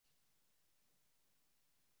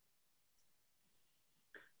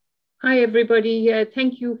Hi, everybody.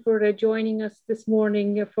 Thank you for joining us this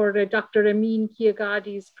morning for Dr. Amin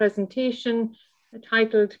Kiaghadi's presentation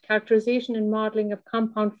titled Characterization and Modeling of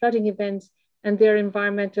Compound Flooding Events and Their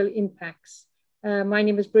Environmental Impacts. My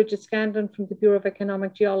name is Bridget Scanlon from the Bureau of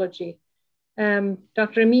Economic Geology.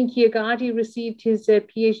 Dr. Amin Kiaghadi received his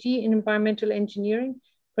PhD in Environmental Engineering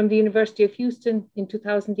from the University of Houston in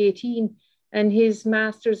 2018 and his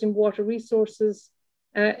Master's in Water Resources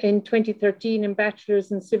in 2013 and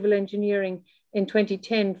Bachelor's in Civil Engineering in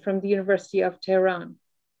 2010 from the University of Tehran.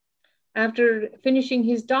 After finishing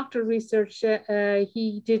his doctoral research,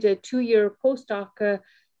 he did a 2-year postdoc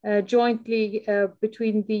jointly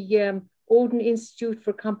between the Odin Institute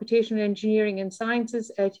for Computational Engineering and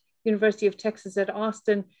Sciences at University of Texas at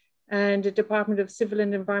Austin and the Department of Civil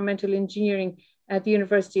and Environmental Engineering at the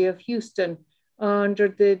University of Houston under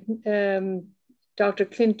the Dr.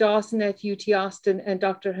 Clint Dawson at UT Austin and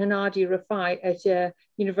Dr. Hanadi Rafai at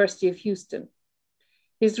University of Houston.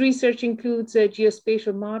 His research includes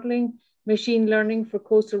geospatial modeling, machine learning for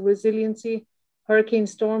coastal resiliency, hurricane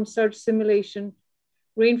storm surge simulation,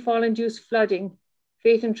 rainfall-induced flooding,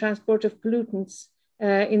 fate and transport of pollutants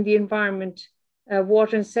in the environment,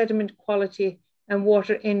 water and sediment quality, and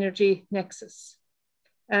water energy nexus.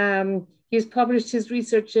 He has published his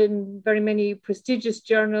research in very many prestigious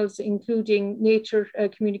journals, including Nature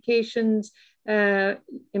Communications,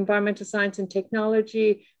 Environmental Science and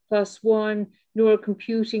Technology, +1,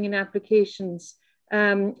 Neurocomputing and Applications,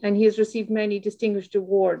 and he has received many distinguished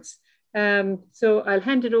awards. So I'll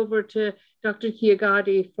hand it over to Dr.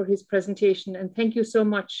 Kiaghadi for his presentation, and thank you so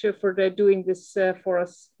much for doing this for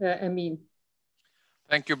us, Amin.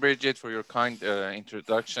 Thank you, Bridget, for your kind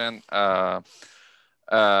introduction.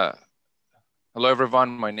 Hello,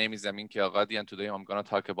 everyone. My name is Amin Kiaghadi, and today I'm going to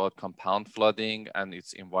talk about compound flooding and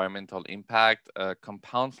its environmental impact.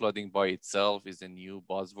 Compound flooding by itself is a new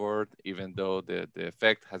buzzword, even though the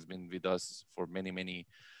effect has been with us for many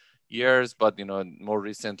years. But more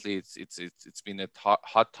recently, it's been a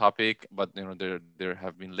hot topic. But there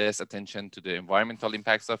have been less attention to the environmental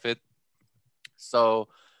impacts of it. So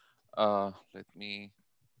I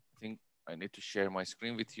think I need to share my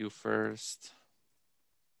screen with you first.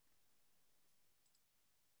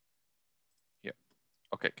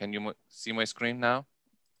 Okay, can you see my screen now?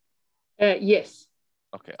 Yes.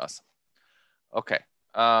 Okay, awesome. Okay.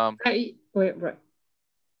 Right.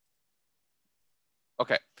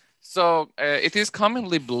 Okay, so it is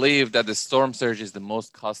commonly believed that the storm surge is the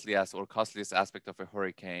most costliest aspect of a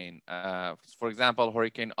hurricane. For example,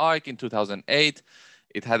 Hurricane Ike in 2008,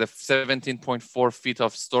 it had a 17.4 feet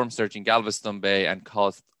of storm surge in Galveston Bay and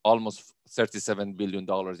caused almost $37 billion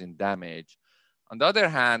in damage. On the other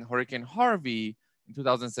hand, Hurricane Harvey in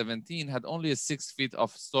 2017 had only a 6 feet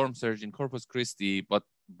of storm surge in Corpus Christi, but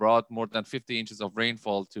brought more than 50 inches of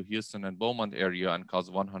rainfall to Houston and Beaumont area and caused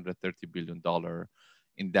 $130 billion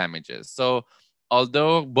in damages. So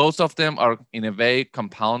although both of them are in a way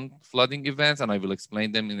compound flooding events, and I will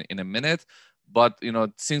explain them in a minute, but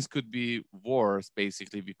things could be worse.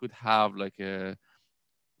 Basically, we could have like a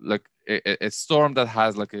storm that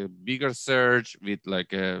has like a bigger surge with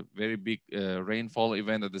like a very big rainfall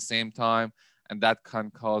event at the same time, and that can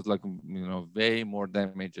cause like way more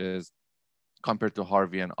damages compared to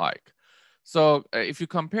Harvey and Ike. So if you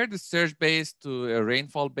compare the surge-based to a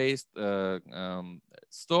rainfall-based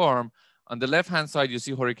storm, on the left-hand side you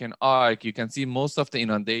see Hurricane Ike. You can see most of the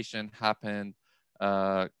inundation happened.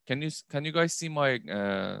 Can you guys see my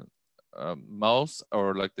mouse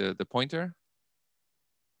or like the pointer?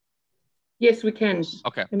 Yes, we can.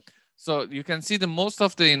 Okay. So you can see the most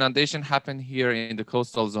of the inundation happen here in the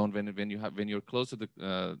coastal zone when you're close to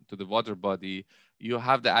the water body. You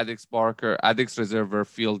have the Addicks Reservoir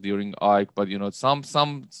filled during Ike, but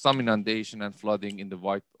some inundation and flooding in the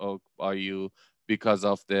White Oak Bayou because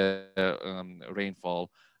of the rainfall.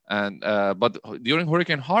 And but during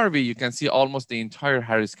Hurricane Harvey, you can see almost the entire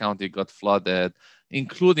Harris County got flooded,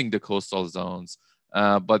 including the coastal zones.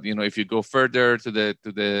 But if you go further to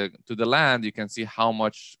the land, you can see how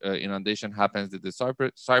much inundation happens in the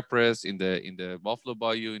Cypress, in the Buffalo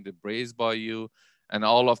Bayou, in the Braze Bayou, and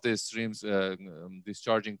all of the streams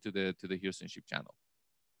discharging to the Houston Ship Channel.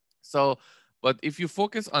 So, but if you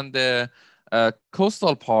focus on the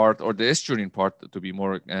coastal part or the estuarine part, to be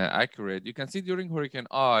more accurate, you can see during Hurricane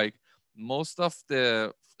Ike, most of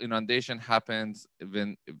the inundation happens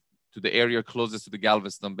to the area closest to the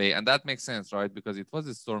Galveston Bay. And that makes sense, right? Because it was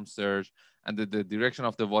a storm surge and the direction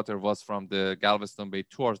of the water was from the Galveston Bay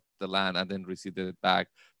towards the land and then receded back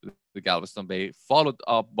to the Galveston Bay, followed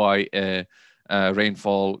up by a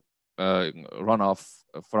rainfall runoff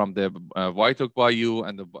from the White Oak Bayou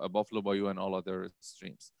and the Buffalo Bayou and all other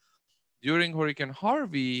streams. During Hurricane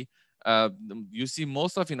Harvey, you see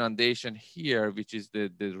most of inundation here, which is the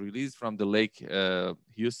release from the Lake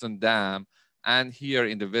Houston Dam, and here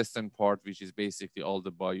in the western part, which is basically all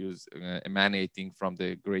the bayous emanating from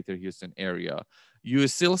the greater Houston area. You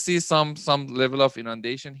still see some level of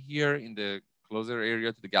inundation here in the closer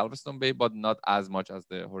area to the Galveston Bay, but not as much as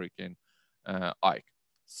the Hurricane Ike.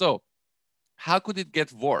 So how could it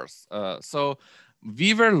get worse? So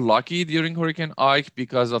we were lucky during Hurricane Ike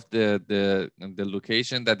because of the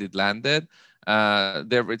location that it landed.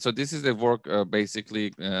 So this is the work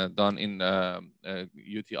basically done in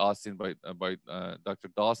UT Austin by Dr.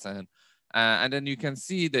 Dawson. And then you can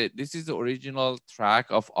see that this is the original track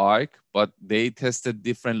of Ike, but they tested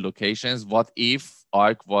different locations. What if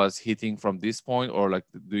Ike was hitting from this point, or like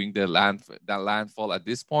doing the landfall at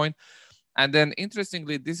this point? And then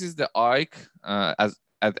interestingly, this is the Ike as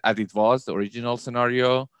it was, the original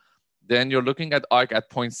scenario. Then you're looking at Ike at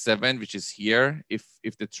 0.7, which is here.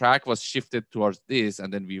 If the track was shifted towards this,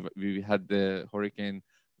 and then we had the hurricane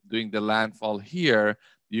doing the landfall here,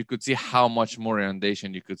 you could see how much more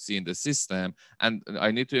inundation you could see in the system. And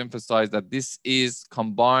I need to emphasize that this is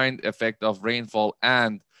combined effect of rainfall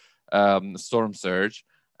and storm surge.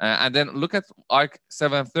 And then look at Ike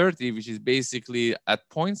 730, which is basically at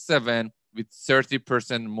 0.7 with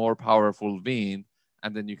 30% more powerful wind.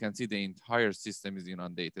 And then you can see the entire system is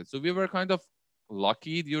inundated. So we were kind of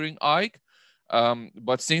lucky during Ike,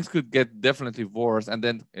 but things could get definitely worse. And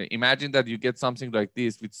then imagine that you get something like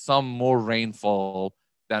this with some more rainfall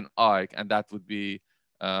than Ike, and that would be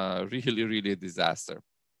really, really a disaster.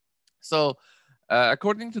 So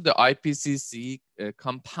according to the IPCC,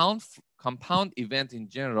 compound event in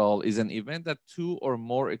general is an event that two or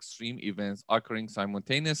more extreme events occurring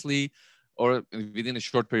simultaneously or within a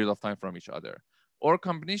short period of time from each other, or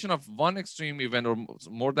combination of one extreme event or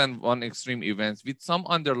more than one extreme events with some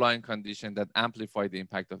underlying condition that amplify the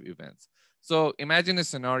impact of events. So imagine a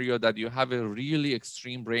scenario that you have a really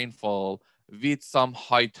extreme rainfall with some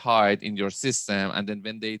high tide in your system, and then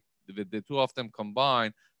when the two of them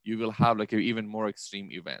combine, you will have like an even more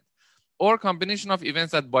extreme event. Or combination of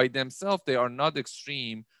events that by themselves, they are not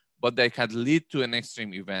extreme, but they can lead to an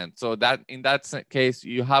extreme event. So that in that case,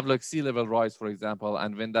 you have like sea level rise, for example,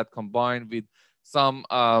 and when that combined with some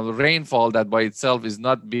rainfall that by itself is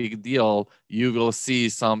not big deal, you will see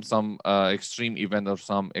some extreme event or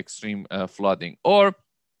some extreme flooding. Or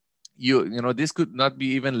you know, this could not be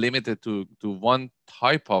even limited to one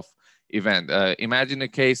type of event. Imagine a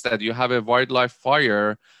case that you have a wildlife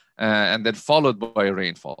fire and then followed by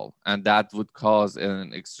rainfall, and that would cause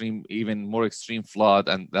an extreme, even more extreme flood,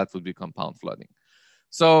 and that would be compound flooding.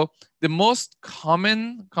 So the most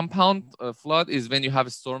common compound flood is when you have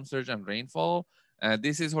a storm surge and rainfall.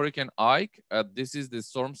 This is Hurricane Ike. This is the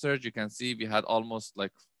storm surge. You can see we had almost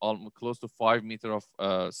close to 5 meters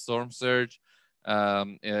of storm surge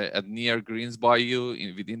at near Greens Bayou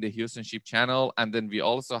within the Houston Ship Channel. And then we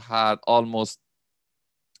also had almost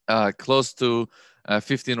close to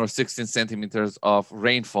 15 or 16 centimeters of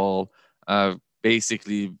rainfall,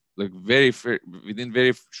 basically like within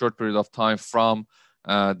very short period of time from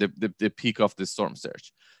the peak of the storm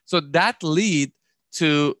surge. So that lead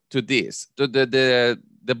to this. The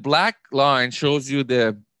black line shows you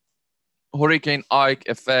the Hurricane Ike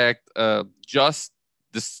effect, just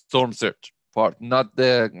the storm surge part, not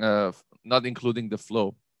including the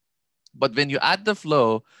flow. But when you add the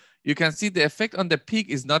flow, you can see the effect on the peak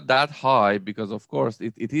is not that high because, of course,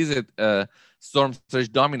 it is a storm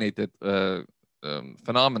surge dominated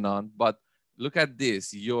phenomenon. But look at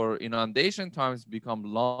this, your inundation times become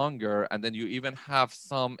longer, and then you even have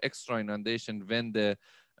some extra inundation when the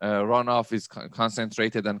runoff is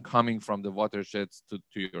concentrated and coming from the watersheds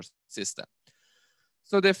to your system.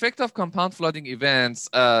 So the effect of compound flooding events,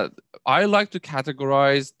 I like to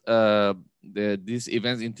categorize these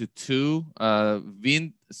events into two.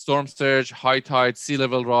 Wind, storm surge, high tide, sea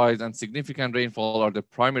level rise, and significant rainfall are the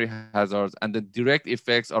primary hazards, and the direct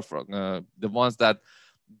effects are the ones that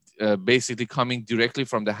basically coming directly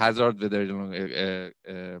from the hazard, whether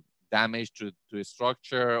damage to a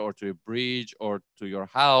structure or to a bridge or to your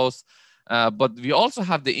house. But we also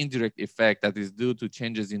have the indirect effect that is due to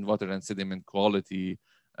changes in water and sediment quality,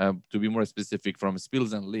 to be more specific, from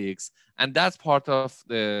spills and leaks. And that's part of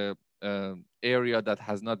the area that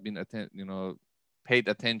has not been paid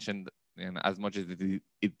attention as much as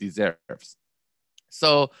it deserves.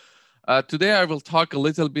 So today I will talk a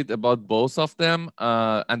little bit about both of them,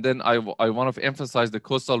 and then I want to emphasize the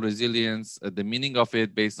coastal resilience, the meaning of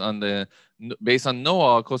it based on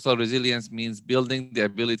NOAA. Coastal resilience means building the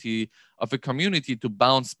ability of a community to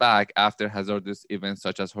bounce back after hazardous events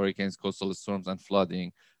such as hurricanes, coastal storms, and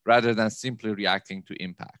flooding. rather than simply reacting to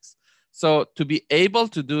impacts. So to be able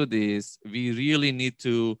to do this, we really need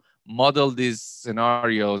to model these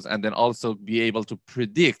scenarios and then also be able to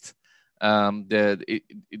predict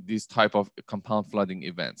these type of compound flooding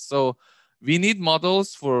events. So we need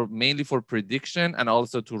models for mainly for prediction and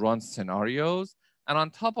also to run scenarios. And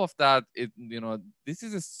on top of that, this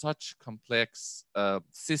is such complex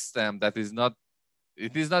system that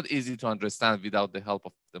it is not easy to understand without the help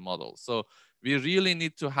of the model. So we really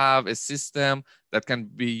need to have a system that can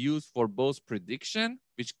be used for both prediction,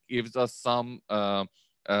 which gives us some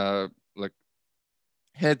like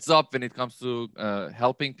heads up when it comes to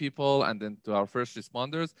helping people and then to our first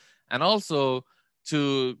responders, and also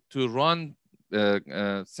to run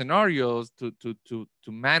scenarios to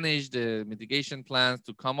manage the mitigation plans,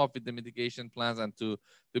 to come up with the mitigation plans, and to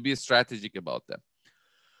be strategic about them.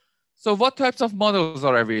 So what types of models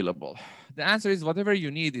are available? The answer is whatever you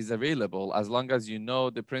need is available as long as you know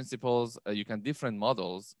the principles. You can different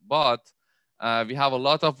models, but we have a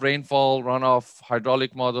lot of rainfall runoff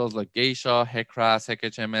hydraulic models like Geisha, HECRAS,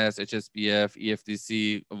 HECHMS, HSPF,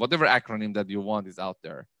 EFDC, whatever acronym that you want is out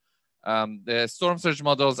there. The storm surge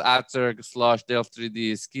models, ATSERG, Slush,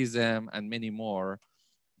 Delft3D, Schism, and many more.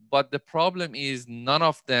 But the problem is none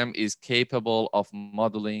of them is capable of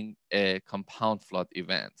modeling a compound flood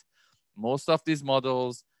event. Most of these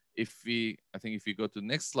models, I think if you go to the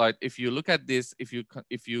next slide, if you look at this, if you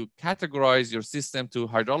categorize your system to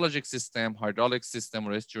hydrologic system, hydraulic system,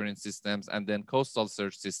 or estuarine systems, and then coastal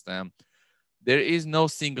surge system, there is no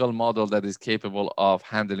single model that is capable of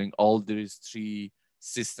handling all these three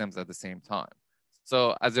systems at the same time.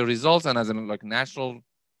 So as a result, and as a natural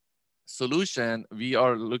solution, we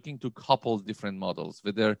are looking to couple different models,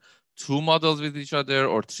 whether two models with each other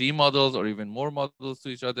or three models or even more models to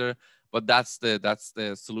each other. But that's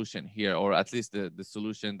the solution here, or at least the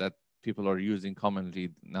solution that people are using commonly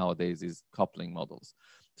nowadays is coupling models.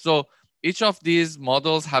 So each of these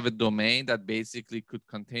models have a domain that basically could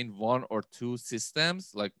contain one or two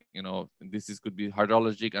systems. Like, could be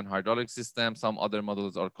hydrologic and hydraulic systems. Some other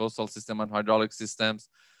models are coastal system and hydraulic systems.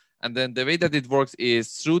 And then the way that it works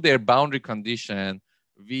is through their boundary condition,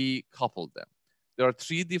 we couple them. There are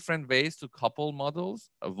three different ways to couple models: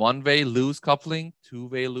 one-way loose coupling,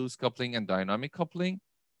 two-way loose coupling, and dynamic coupling.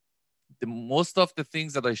 Most of the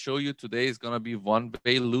things that I show you today is going to be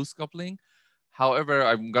one-way loose coupling. However,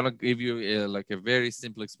 I'm going to give you a very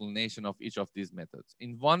simple explanation of each of these methods.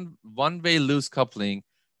 In one-way loose coupling,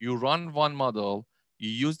 you run one model, you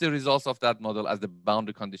use the results of that model as the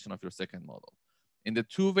boundary condition of your second model. In the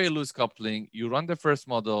two-way loose coupling, you run the first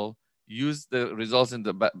model, use the results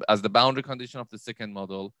as the boundary condition of the second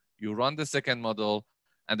model, you run the second model,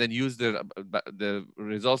 and then use the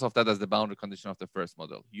results of that as the boundary condition of the first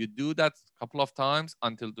model. You do that a couple of times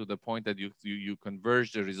until to the point that you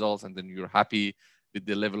converge the results, and then you're happy with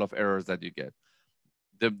the level of errors that you get.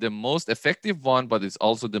 The most effective one, but it's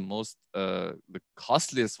also the most the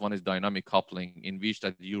costliest one, is dynamic coupling, in which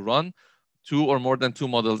that you run two or more than two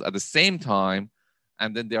models at the same time,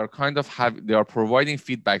 and then they are they are providing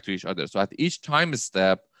feedback to each other. So at each time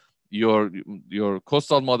step, your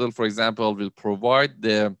coastal model, for example, will provide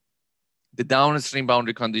the downstream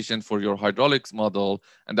boundary condition for your hydraulics model,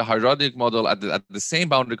 and the hydraulic model at the same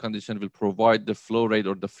boundary condition will provide the flow rate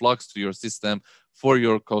or the flux to your system for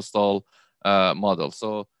your coastal model.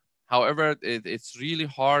 So, however, it's really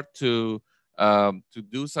hard to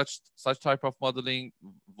do such type of modeling.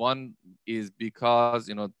 One is because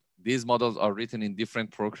these models are written in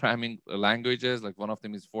different programming languages. Like, one of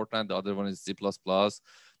them is Fortran, the other one is C++.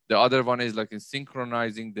 The other one is like in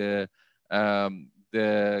synchronizing the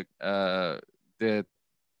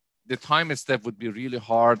time step would be really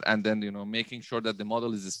hard, and then making sure that the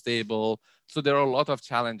model is stable. So there are a lot of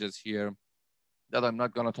challenges here that I'm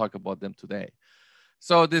not going to talk about them today.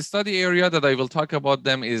 So the study area that I will talk about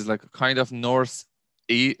them is like kind of northwest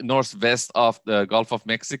of the Gulf of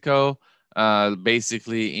Mexico,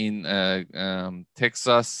 basically in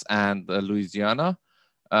Texas and Louisiana.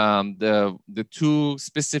 The two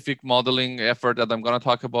specific modeling effort that I'm going to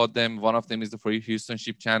talk about them, one of them is for Houston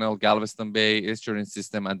Ship Channel, Galveston Bay estuarine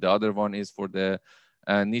system, and the other one is for the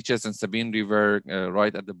Neches and Sabine River,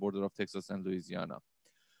 right at the border of Texas and Louisiana.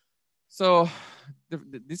 So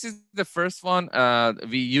this is the first one.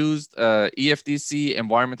 We used EFDC,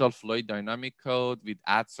 Environmental Fluid Dynamic Code, with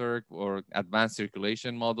ATSERG, or Advanced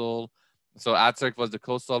Circulation Model. So ATSERG was the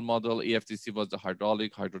coastal model, EFDC was the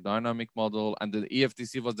hydrodynamic model, and the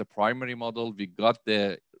EFDC was the primary model. We got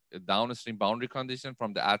the downstream boundary condition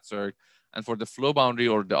from the ATSERG, and for the flow boundary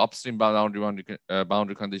or the upstream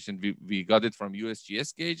boundary condition, we got it from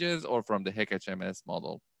USGS gauges or from the HECHMS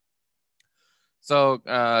model. So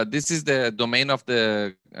this is the domain of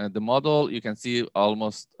the model. You can see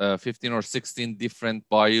almost 15 or 16 different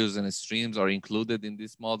bayous and streams are included in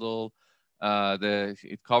this model.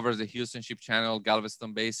 It covers the Houston Ship Channel,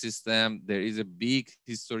 Galveston Bay system. There is a big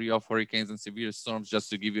history of hurricanes and severe storms. Just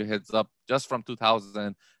to give you a heads up, just from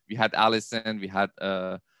 2000, we had Allison, we had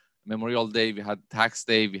Memorial Day, we had Tax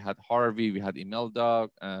Day, we had Harvey, we had Imelda,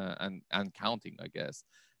 and counting, I guess.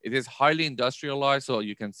 It is highly industrialized, so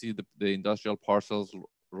you can see the industrial parcels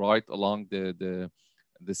right along the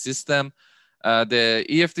system. The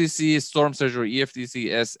EFTC storm surge or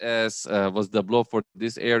EFTC SS was developed for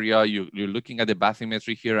this area. You're looking at the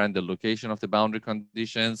bathymetry here and the location of the boundary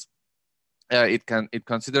conditions. It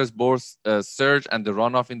considers both surge and the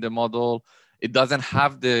runoff in the model. It doesn't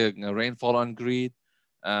have the rainfall on grid.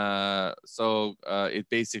 It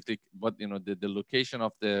basically, but the location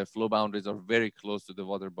of the flow boundaries are very close to the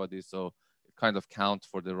water body, so it kind of counts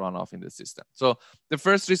for the runoff in the system. So the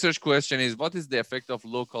first research question is, what is the effect of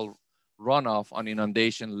local runoff on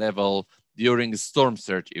inundation level during a storm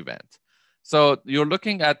surge event? So you're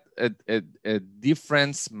looking at a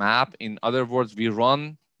difference map. In other words, we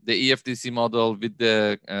run the EFTC model with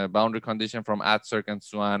the boundary condition from ATCIRC and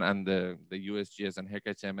SWAN and the USGS and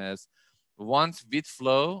HEC-HMS, once with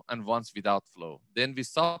flow and once without flow. Then we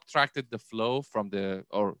subtracted the flow from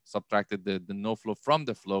subtracted the no flow from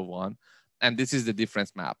the flow one. And this is the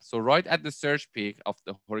difference map. So right at the surge peak of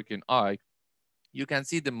the Hurricane Ike, you can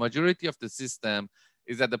see the majority of the system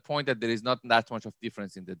is at the point that there is not that much of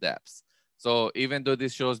difference in the depths. So even though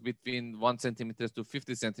this shows between 1 centimeters to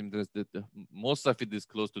 50 centimeters, most of it is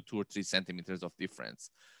close to 2 or 3 centimeters of difference.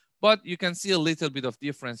 But you can see a little bit of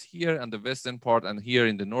difference here on the western part and here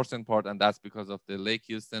in the northern part, and that's because of the Lake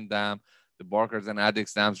Houston Dam, the Barkers and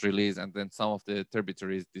Addicks dams release, and then some of the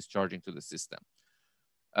tributaries discharging to the system.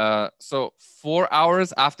 So 4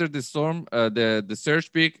 hours after the storm, the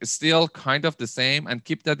surge peak is still kind of the same. And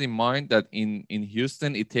keep that in mind that in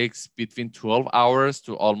Houston, it takes between 12 hours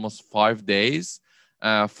to almost 5 days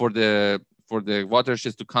for the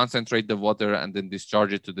watersheds to concentrate the water and then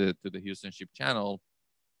discharge it to the Houston Ship Channel.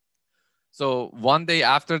 So 1 day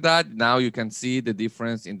after that, now you can see the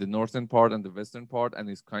difference in the northern part and the western part, and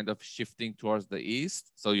it's kind of shifting towards the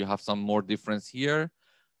east. So you have some more difference here.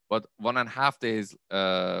 But 1.5 days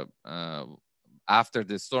after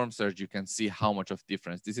the storm surge, you can see how much of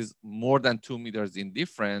difference. This is more than 2 meters in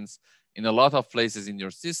difference in a lot of places in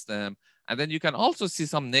your system. And then you can also see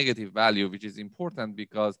some negative value, which is important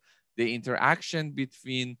because the interaction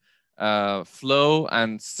between flow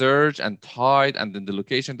and surge and tide and then the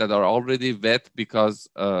location that are already wet because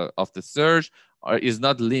of the surge is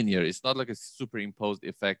not linear. It's not like a superimposed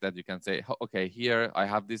effect that you can say, okay, here I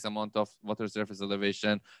have this amount of water surface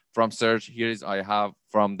elevation from surge. Here is I have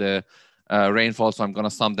from the rainfall. So I'm going to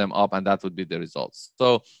sum them up and that would be the results.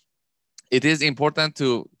 So it is important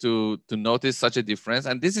to notice such a difference.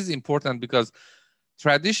 And this is important because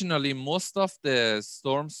traditionally, most of the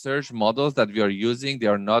storm surge models that we are using, they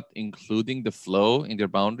are not including the flow in their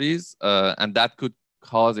boundaries. And that could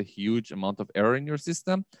cause a huge amount of error in your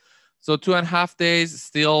system. So 2.5 days,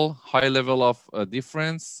 still high level of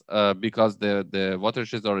difference because the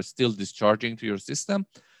watersheds are still discharging to your system.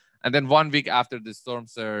 And then 1 week after the storm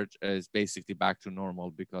surge is basically back to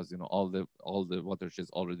normal because all the watersheds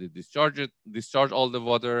already discharge all the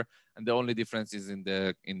water, and the only difference is in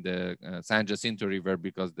the San Jacinto River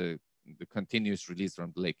because the continuous release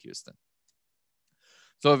from Lake Houston.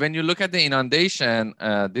 So when you look at the inundation,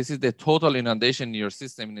 this is the total inundation in your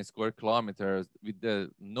system in square kilometers. With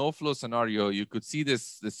the no flow scenario, you could see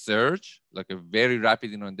this surge, like a very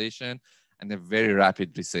rapid inundation and a very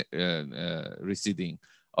rapid receding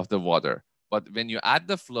of the water. But when you add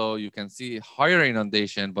the flow, you can see higher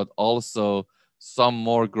inundation, but also some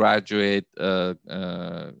more graduate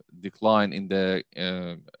decline in the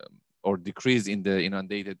or decrease in the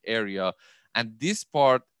inundated area. And this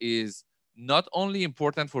part is not only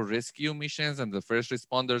important for rescue missions and the first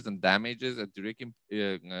responders and damages and direct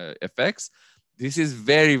effects. This is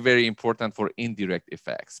very, very important for indirect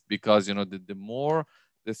effects because the more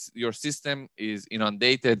your system is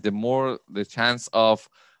inundated, the more the chance of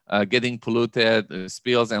getting polluted,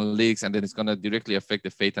 spills and leaks, and then it's going to directly affect the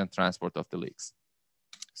fate and transport of the leaks.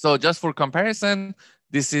 So just for comparison,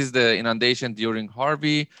 this is the inundation during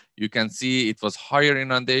Harvey. You can see it was higher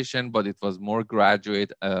inundation, but it was more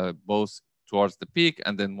graduate both towards the peak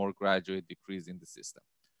and then more graduate decrease in the system.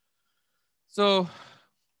 So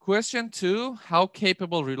question 2, how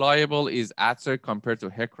capable, reliable is ATCIRC compared to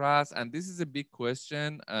HECRAS? And this is a big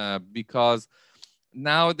question because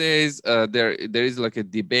nowadays there is like a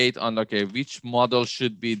debate on which model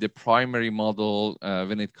should be the primary model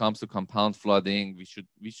when it comes to compound flooding.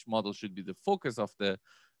 Which model should be the focus of the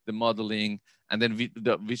modeling, and then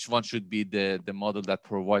which one should be the model that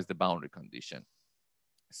provides the boundary condition.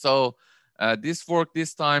 So this work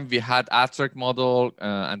this time we had ATREC model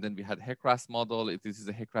and then we had HECRAS model. This is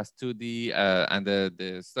a HECRAS 2D and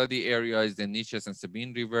the study area is the Neches and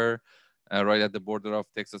Sabine River right at the border of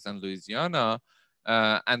Texas and Louisiana.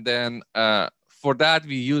 And then for that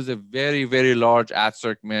we use a very, very large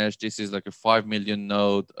ATREC mesh. This is like a 5 million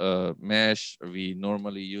node mesh. We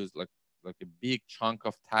normally use like a big chunk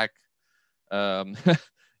of TAC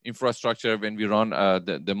infrastructure when we run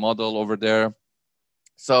the model over there.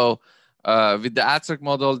 So with the ATREC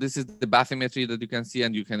model, this is the bathymetry that you can see,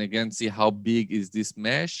 and you can again see how big is this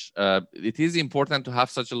mesh. It is important to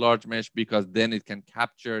have such a large mesh because then it can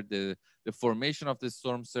capture the formation of the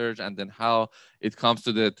storm surge, and then how it comes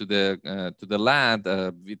to the land.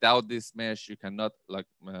 Without this mesh, you cannot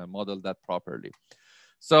model that properly.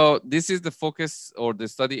 So this is the focus or the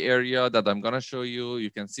study area that I'm gonna show you.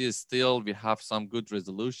 You can see still we have some good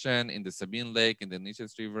resolution in the Sabine Lake, in the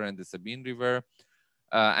Neches River and the Sabine River.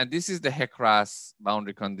 And this is the HECRAS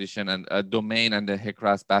boundary condition and domain and the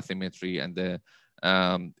HECRAS bathymetry. And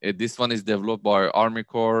this one is developed by Army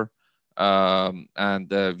Corps. And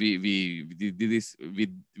we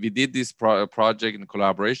did this project in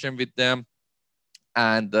collaboration with them.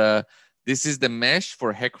 And this is the mesh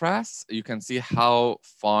for HECRAS. You can see how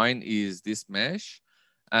fine is this mesh.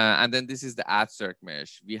 And then this is the ATREC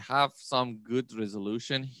mesh. We have some good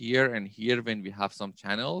resolution here and here when we have some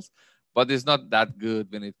channels, but it's not that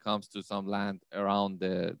good when it comes to some land around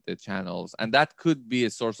the channels. And that could be a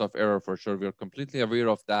source of error for sure. We're completely aware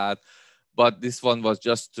of that. But this one was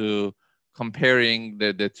just to comparing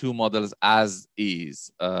the two models as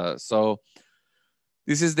is. So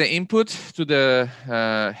this is the input to the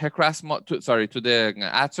HECRAS, to the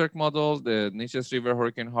ATREC model, the Neches River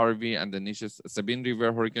Hurricane Harvey and the Neches Sabine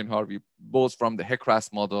River Hurricane Harvey, both from the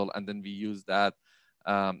HECRAS model. And then we use that,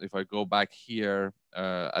 if I go back here,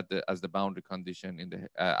 as the boundary condition in the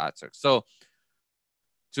ATREC. So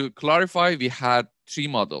to clarify, we had three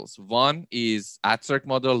models. One is ATREC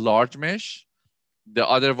model large mesh. The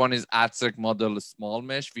other one is ATREC model small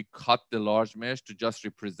mesh. We cut the large mesh to just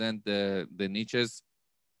represent the Neches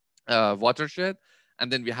watershed. And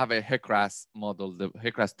then we have a HECRAS model, the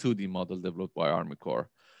HECRAS 2D model developed by Army Corps.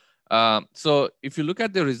 So if you look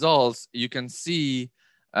at the results, you can see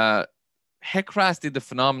HECRAS did a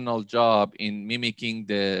phenomenal job in mimicking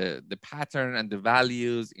the pattern and the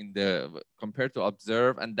values in the compared to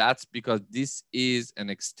observe. And that's because this is an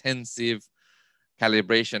extensive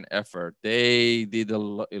calibration effort. They did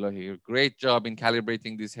a great job in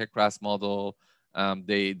calibrating this HECRAS model.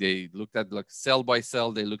 They looked at cell by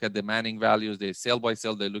cell, they look at the Manning values, they cell by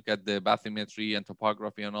cell, they look at the bathymetry and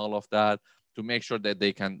topography and all of that to make sure that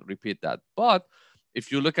they can repeat that. But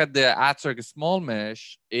if you look at the ATREC small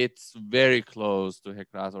mesh, it's very close to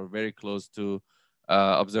HECRAS or very close to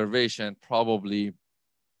observation. Probably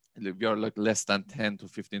we are less than 10 to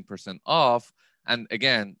 15% off. And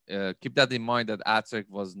again, keep that in mind that ATREC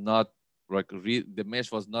was not the mesh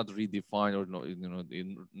was not redefined or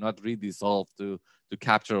not redissolved to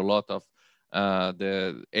capture a lot of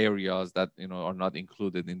the areas that are not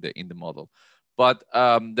included in the model. But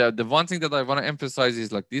the one thing that I want to emphasize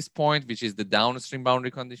is this point, which is the downstream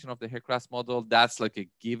boundary condition of the HECRAS model. That's like a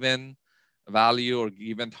given value or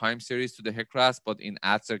given time series to the HECRAS, but in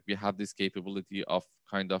ATREC we have this capability of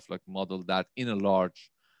kind of model that in a large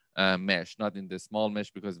mesh, not in the small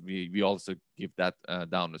mesh, because we also give that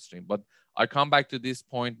downstream. But I come back to this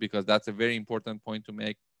point because that's a very important point to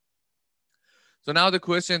make. So now the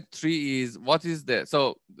question 3 is, what is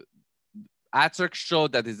so ATREC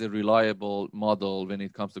showed that is a reliable model when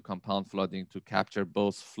it comes to compound flooding to capture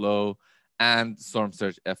both flow and storm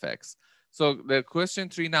surge effects. So the question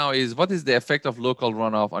 3 now is, what is the effect of local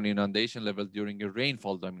runoff on inundation level during a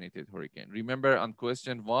rainfall dominated hurricane? Remember on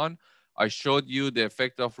question 1, I showed you the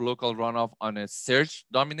effect of local runoff on a surge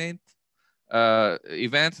dominant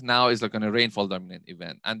event. Now is on a rainfall dominant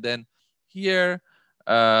event. And then here,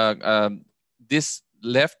 this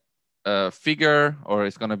left figure, or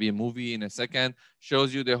it's going to be a movie in a second,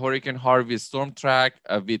 shows you the Hurricane Harvey storm track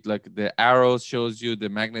with the arrows shows you the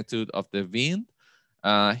magnitude of the wind.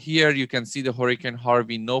 Here you can see the Hurricane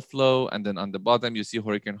Harvey no flow, and then on the bottom you see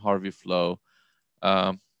Hurricane Harvey flow.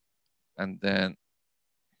 And then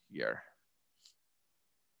here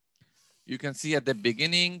you can see at the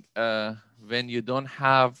beginning when you don't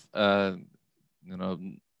have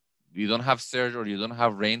you don't have surge or you don't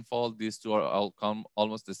have rainfall. These two are all come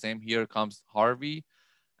almost the same. Here comes Harvey,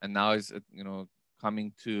 and now it's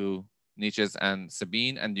coming to Neches and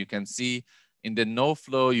Sabine, and you can see in the no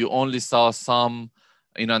flow you only saw some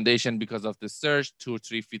inundation because of the surge, 2 or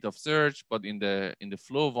 3 feet of surge, but in the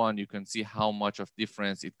flow one you can see how much of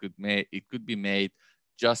difference it could be made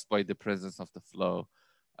just by the presence of the flow.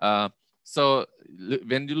 So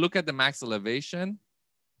when you look at the max elevation,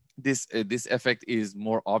 this effect is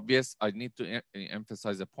more obvious. I need to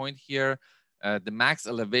emphasize a point here. The max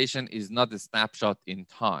elevation is not a snapshot in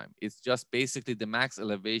time. It's just basically the max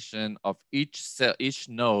elevation of each cell, each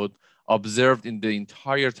node observed in the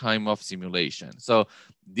entire time of simulation. So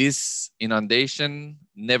this inundation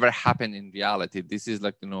never happened in reality. This is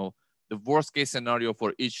like, the worst case scenario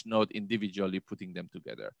for each node individually, putting them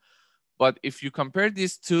together. But if you compare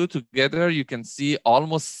these two together, you can see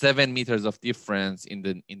almost 7 meters of difference in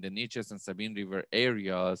the Neches and Sabine River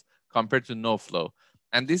areas compared to no flow.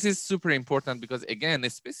 And this is super important because, again,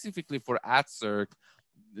 specifically for AdCirc,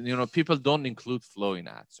 people don't include flow in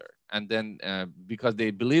AdCirc. And then because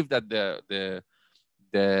they believe that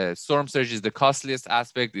the storm surge is the costliest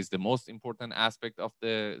aspect, is the most important aspect of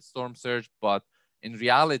the storm surge. But in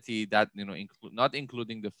reality, that not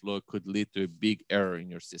including the flow could lead to a big error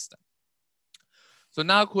in your system. So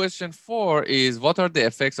now question 4 is, what are the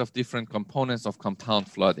effects of different components of compound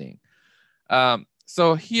flooding?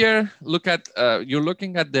 So here, you're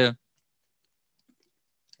looking at the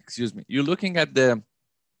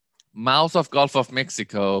mouth of Gulf of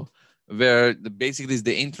Mexico, where basically is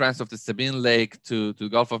the entrance of the Sabine Lake to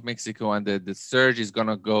Gulf of Mexico, and the surge is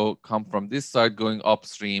gonna come from this side going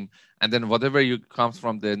upstream, and then whatever comes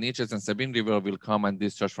from the Neches and Sabine River will come and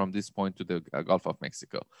discharge from this point to the Gulf of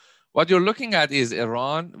Mexico. What you're looking at is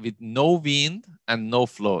Iran with no wind and no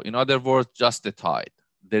flow. In other words, just the tide.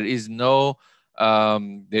 There is no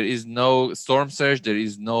storm surge. There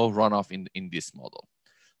is no runoff in this model.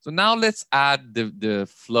 So now let's add the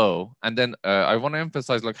flow. And then I want to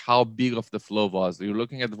emphasize like how big of the flow was. You're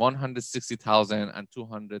looking at 160,000 and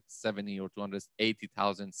 270 or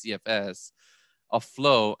 280,000 CFS of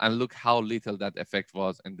flow, and look how little that effect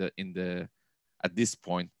was at this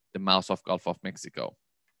point, the mouth of Gulf of Mexico.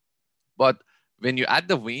 But when you add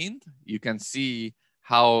the wind, you can see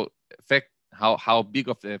how big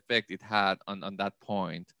of the effect it had on that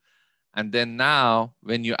point. And then now,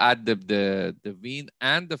 when you add the wind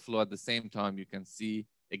and the flow at the same time, you can see,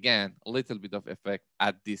 again, a little bit of effect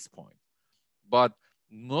at this point. But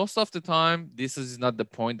most of the time, this is not the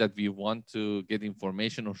point that we want to get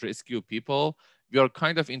information or rescue people. We are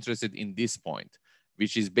kind of interested in this point,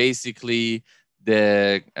 which is basically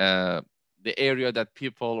the area that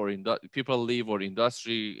people live or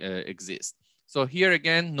industry exist. So here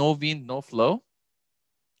again, no wind, no flow.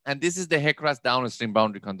 And this is the HECRAS downstream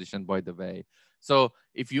boundary condition, by the way. So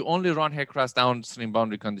if you only run HECRAS downstream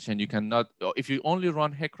boundary condition, you cannot, if you only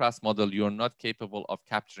run HECRAS model, you're not capable of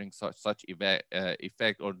capturing such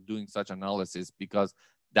effect or doing such analysis, because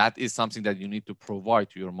that is something that you need to provide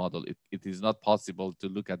to your model. It is not possible to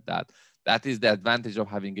look at that. That is the advantage of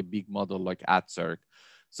having a big model like AdCirc.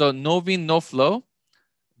 So no wind, no flow.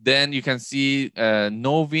 Then you can see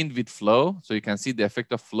no wind with flow. So you can see the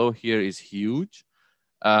effect of flow here is huge.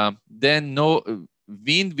 Then no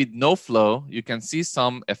wind with no flow. You can see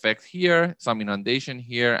some effect here, some inundation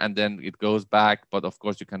here, and then it goes back. But of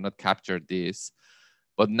course, you cannot capture this.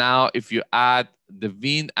 But now if you add the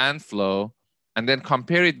wind and flow, and then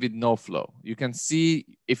compare it with no flow, you can see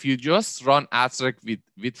if you just run AdCirc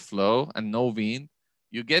with flow and no wind,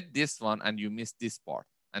 you get this one and you miss this part.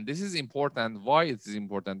 And this is important. Why it is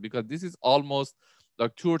important? Because this is almost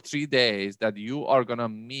like 2 or 3 days that you are gonna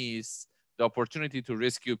miss the opportunity to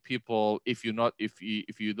rescue people if you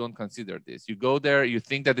don't consider this. You go there, you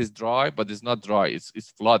think that it's dry, but it's not dry.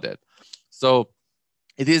 It's flooded. So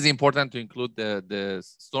it is important to include the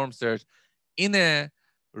storm surge in a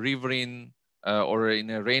riverine or in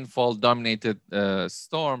a rainfall dominated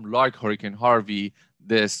storm like Hurricane Harvey.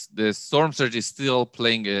 The storm surge is still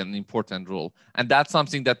playing an important role, and that's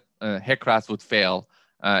something that HECRAS would fail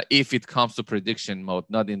if it comes to prediction mode,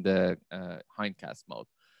 not in the hindcast mode.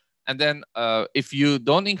 And then if you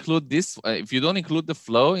don't include this, if you don't include the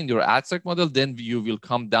flow in your AdCirc model, then you will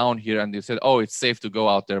come down here and you said, oh, it's safe to go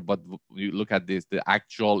out there. But you look at this, the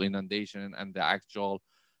actual inundation and the actual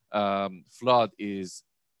flood is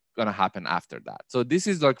going to happen after that. So this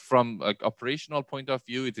is like from like operational point of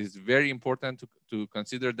view, it is very important to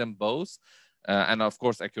consider them both and of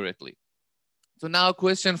course accurately. So now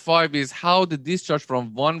question 5 is how the discharge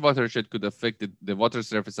from one watershed could affect the water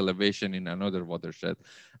surface elevation in another watershed.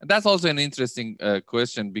 And that's also an interesting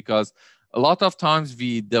question because A lot of times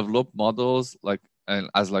we develop models like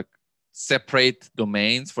as like separate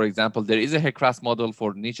domains. For example, there is a Hecras model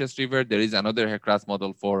for Neches River. There is another Hecras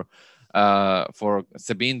model for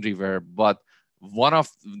Sabine River, but one of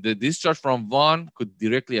the discharge from one could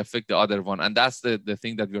directly affect the other one. And that's the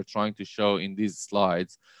thing that we're trying to show in these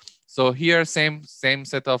slides. So here, same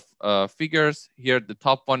set of figures. Here, the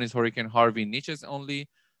top one is Hurricane Harvey Neches only.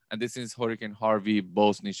 And this is Hurricane Harvey,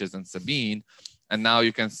 both Neches and Sabine. And now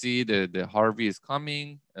you can see the Harvey is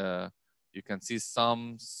coming. You can see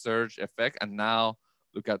some surge effect. And now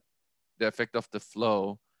look at the effect of the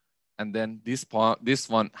flow. And then this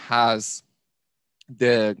one has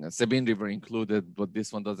the Sabine River included, but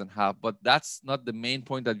this one doesn't have. But that's not the main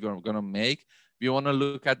point that we're going to make. We want to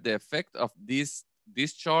look at the effect of this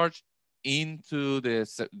discharge into the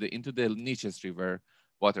Neches River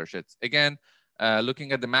watersheds. Again,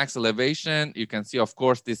 looking at the max elevation, you can see, of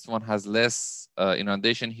course, this one has less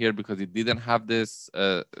inundation here because it didn't have this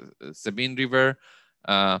Sabine River.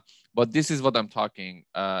 But this is what I'm talking.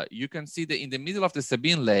 You can see that in the middle of the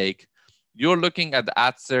Sabine Lake, you're looking at the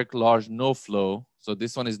Atzerk large no flow. So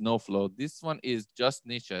this one is no flow. This one is just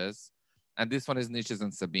Neches, and this one is Neches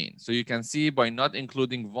and Sabine. So you can see by not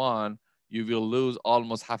including one, you will lose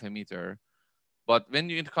almost half a meter. But when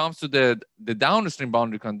it comes to the downstream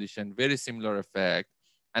boundary condition, very similar effect.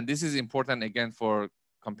 And this is important again for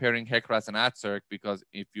comparing Hecras and Atzerk, because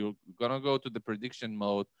if you're gonna go to the prediction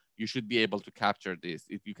mode, you should be able to capture this.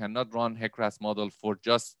 If you cannot run Hecras model for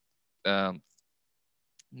just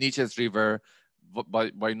Neches River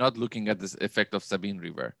by not looking at this effect of Sabine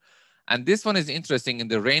River. And this one is interesting in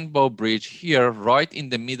the Rainbow Bridge here, right in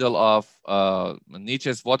the middle of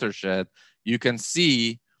Neches watershed. You can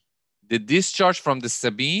see the discharge from the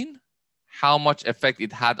Sabine, how much effect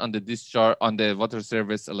it had on the discharge on the water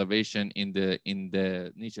surface elevation in the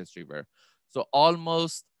Neches River. So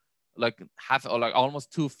almost like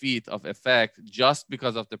almost 2 feet of effect just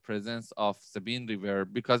because of the presence of Sabine River,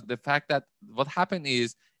 because the fact that what happened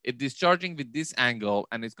is it discharging with this angle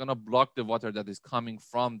and it's gonna block the water that is coming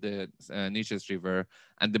from the Neches River,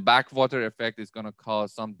 and the backwater effect is gonna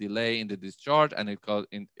cause some delay in the discharge, and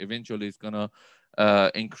eventually it's gonna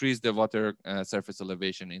increase the water surface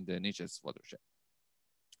elevation in the Neches watershed.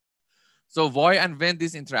 So why and when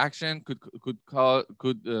this interaction could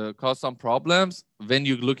cause some problems when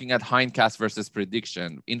you're looking at hindcast versus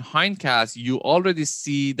prediction. In hindcast, you already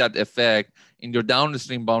see that effect in your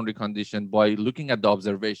downstream boundary condition by looking at the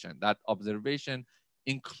observation. That observation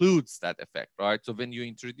includes that effect, right? So when you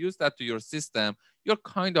introduce that to your system, you're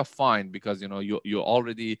kind of fine because you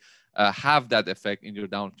already have that effect in your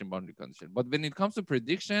downstream boundary condition. But when it comes to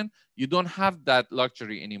prediction, you don't have that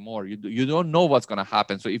luxury anymore. You don't know what's going to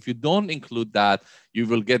happen. So if you don't include that, you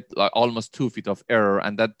will get like almost 2 feet of error,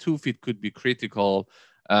 and that 2 feet could be critical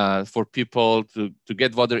for people to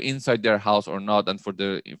get water inside their house or not, and for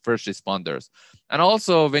the first responders. And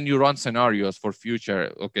also when you run scenarios for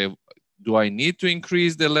future, okay, do I need to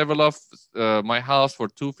increase the level of my house for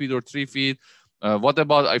 2 feet or 3 feet? What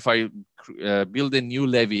about if I build a new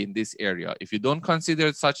levee in this area? If you don't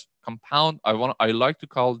consider such compound, I like to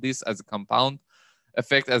call this as a compound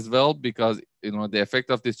effect as well, because the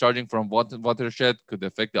effect of discharging from watershed could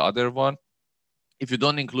affect the other one. If you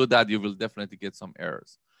don't include that, you will definitely get some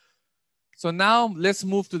errors. So now let's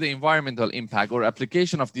move to the environmental impact or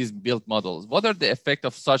application of these built models. What are the effect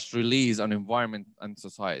of such release on environment and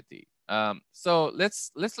society? So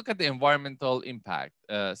let's look at the environmental impact.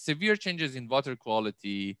 Severe changes in water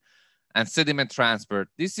quality and sediment transport.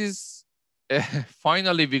 This is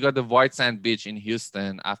finally we got the white sand beach in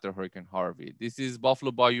Houston after Hurricane Harvey. This is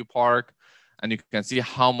Buffalo Bayou Park, and you can see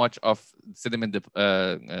how much of sediment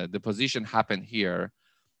deposition happened here.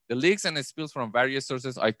 The leaks and the spills from various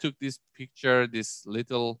sources. I took this picture. This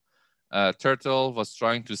little turtle was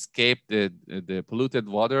trying to escape the polluted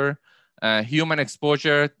water. Human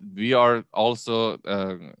exposure, we are also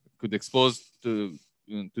could expose to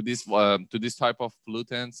this type of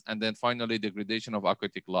pollutants, and then finally degradation of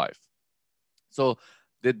aquatic life. So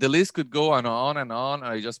the list could go on and on.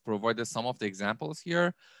 I just provided some of the examples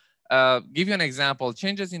here. Give you an example,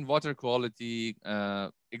 changes in water quality,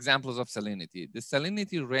 examples of salinity. The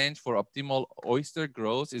salinity range for optimal oyster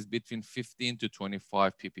growth is between 15 to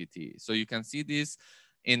 25 ppt. So you can see this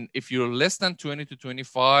if you're less than 20 to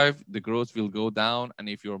 25, the growth will go down. And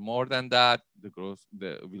if you're more than that, the growth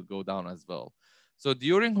will go down as well. So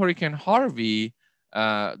during Hurricane Harvey,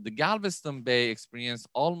 the Galveston Bay experienced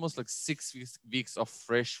almost like 6 weeks of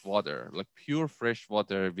fresh water, like pure fresh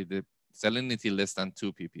water with the salinity less than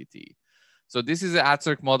 2 ppt. So this is the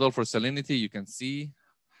Atzerk model for salinity. You can see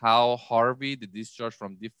how Harvey, the discharge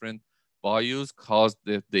from different bayous caused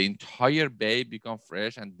the entire bay become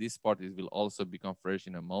fresh, and this part will also become fresh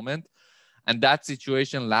in a moment. And that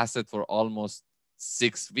situation lasted for almost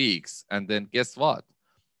 6 weeks. And then guess what?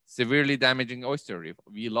 Severely damaging oyster reef.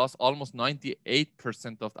 We lost almost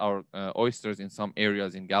 98% of our oysters in some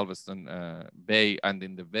areas in Galveston Bay and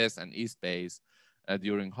in the West and East Bays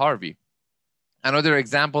during Harvey. Another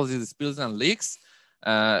example is spills and leaks.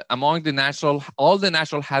 Among all the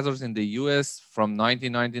natural hazards in the US from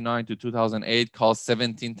 1999 to 2008 caused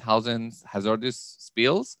 17,000 hazardous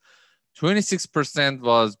spills. 26%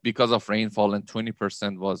 was because of rainfall and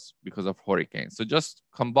 20% was because of hurricanes. So just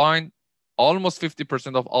combined, almost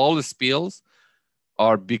 50% of all the spills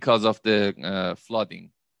are because of the flooding.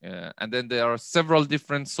 And then there are several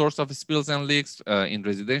different sources of spills and leaks in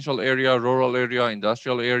residential area, rural area,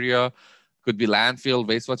 industrial area. Could be landfill,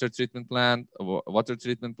 wastewater treatment plant, water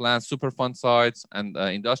treatment plants, Superfund sites, and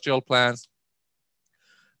industrial plants.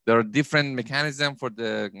 There are different mechanisms for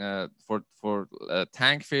the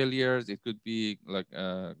tank failures. It could be like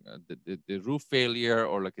the roof failure,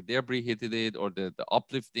 or like a debris hit it, or the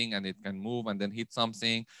uplifting and it can move and then hit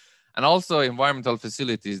something. And also environmental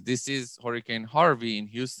facilities. This is Hurricane Harvey in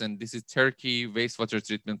Houston. This is Turkey wastewater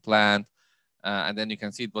treatment plant. And then you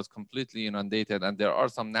can see it was completely inundated. And there are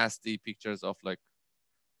some nasty pictures of like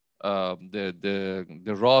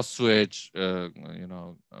the raw sewage,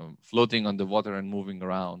 floating on the water and moving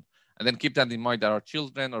around. And then keep that in mind that our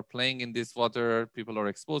children are playing in this water. People are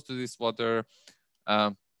exposed to this water.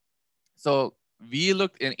 So we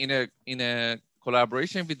looked in a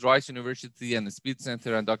collaboration with Rice University and the Speed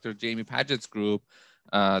Center and Dr. Jamie Paget's group.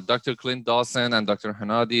 Dr. Clint Dawson and Dr.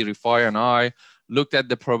 Hanadi, Rifai, and I looked at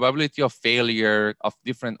the probability of failure of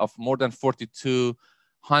more than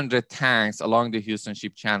 4,200 tanks along the Houston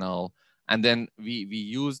Ship Channel. And then we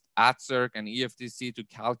used ATCERC and EFTC to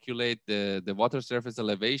calculate the water surface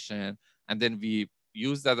elevation. And then we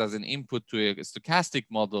used that as an input to a stochastic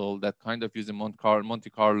model that kind of uses a Monte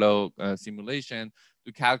Carlo simulation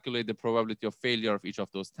to calculate the probability of failure of each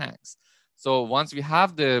of those tanks. So once we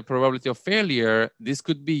have the probability of failure, this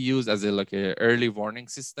could be used as like a early warning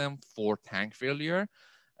system for tank failure.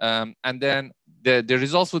 And then the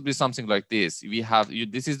results would be something like this. We have,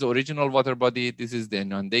 this is the original water body, this is the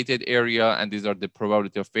inundated area, and these are the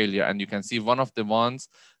probability of failure. And you can see one of the ones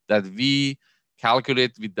that we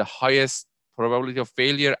calculate with the highest probability of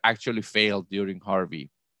failure actually failed during Harvey.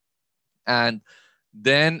 And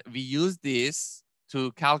then we use this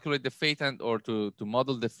to calculate the fate or to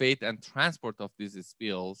model the fate and transport of these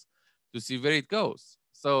spills to see where it goes.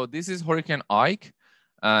 So this is Hurricane Ike,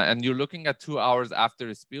 and you're looking at 2 hours after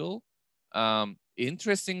a spill.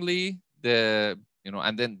 Interestingly,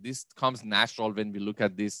 and then this comes natural when we look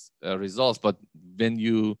at these results, but when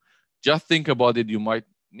you just think about it, you might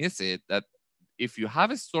miss it, that if you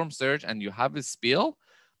have a storm surge and you have a spill,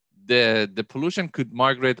 the pollution could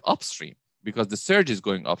migrate upstream because the surge is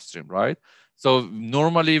going upstream, right? So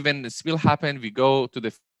normally when the spill happens, we go to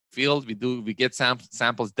the field, we get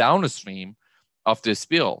samples downstream of the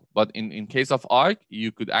spill. But in case of Ike,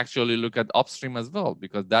 you could actually look at upstream as well,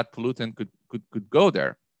 because that pollutant could go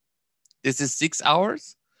there. This is 6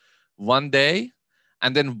 hours, 1 day.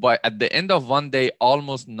 And then at the end of 1 day,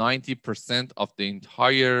 almost 90% of the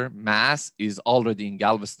entire mass is already in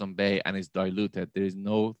Galveston Bay and is diluted. There is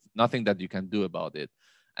nothing that you can do about it.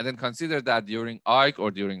 And then consider that during Ike or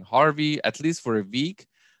during Harvey, at least for a week,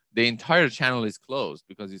 the entire channel is closed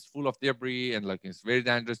because it's full of debris and like it's very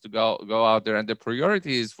dangerous to go out there. And the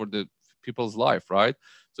priority is for the people's life, right?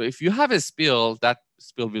 So if you have a spill, that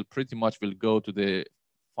spill will pretty much go to the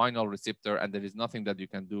final receptor, and there is nothing that you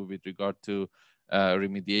can do with regard to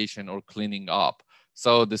remediation or cleaning up.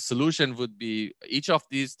 So the solution would be each of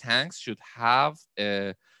these tanks should have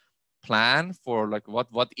a plan for like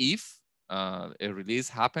what if a release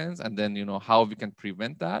happens, and then how we can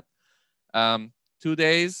prevent that. 2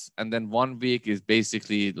 days and then 1 week is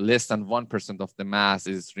basically less than 1% of the mass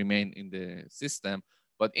is remain in the system.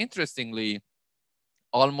 But interestingly,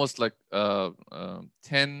 almost like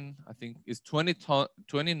 10, I think is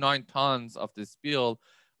 29 tons of the spill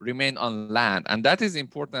remain on land. And that is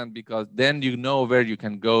important because then you know where you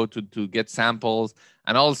can go to get samples.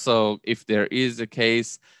 And also if there is a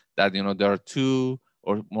case that there are 2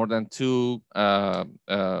 or more than 2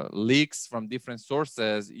 leaks from different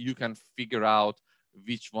sources, you can figure out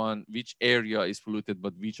which area is polluted,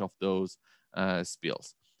 but which of those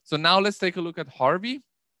spills. So now let's take a look at Harvey.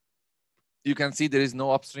 You can see there is no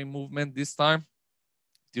upstream movement this time,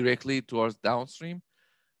 directly towards downstream.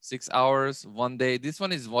 6 hours, 1 day. This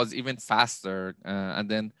one was even faster. And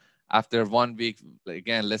then after 1 week,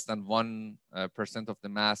 again, less than 1% of the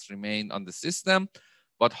mass remained on the system.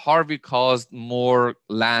 but Harvey caused more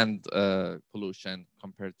land pollution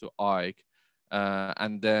compared to Ike.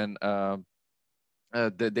 And then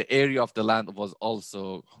the area of the land was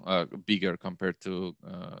also bigger compared to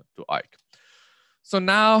Ike. So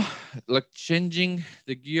now, like changing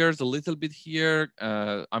the gears a little bit here,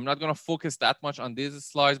 I'm not going to focus that much on these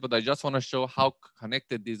slides, but I just want to show how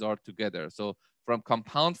connected these are together. So from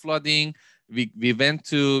compound flooding, we went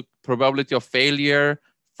to probability of failure,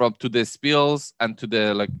 from to the spills and to the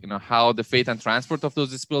how the fate and transport of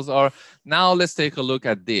those spills are. Now let's take a look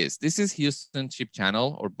at this. This is Houston Ship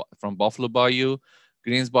Channel, or from Buffalo Bayou,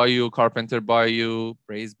 Greens Bayou, Carpenter Bayou,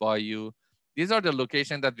 Braze Bayou. These are the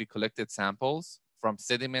locations that we collected samples from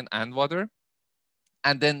sediment and water.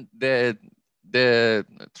 And then the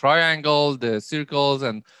triangle, the circles,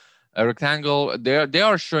 and a rectangle, they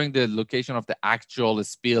are showing the location of the actual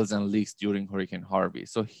spills and leaks during Hurricane Harvey.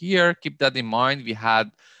 So here, keep that in mind. We had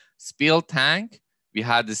spilled tank, we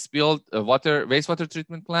had the spilled wastewater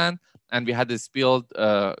treatment plant, and we had the spilled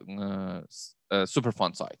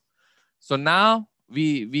Superfund site. So now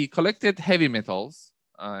we collected heavy metals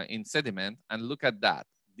in sediment, and look at that.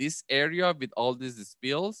 This area with all these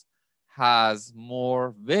spills has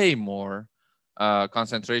way more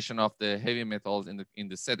concentration of the heavy metals in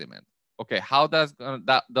the sediment. Okay, how does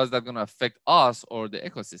that gonna affect us or the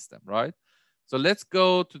ecosystem, right? So let's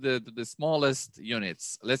go to the smallest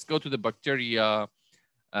units. Let's go to the bacteria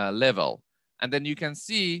level, and then you can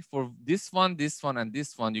see for this one, and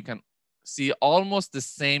this one, you can see almost the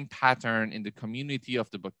same pattern in the community of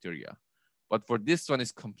the bacteria. But for this one,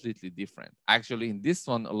 it's completely different. Actually, in this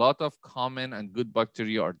one, a lot of common and good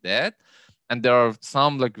bacteria are dead. And there are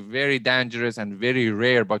some like very dangerous and very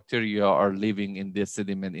rare bacteria are living in this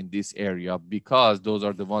sediment in this area, because those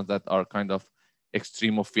are the ones that are kind of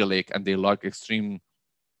extremophilic and they like extreme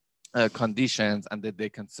conditions, and that they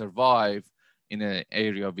can survive in an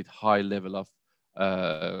area with high level of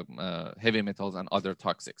heavy metals and other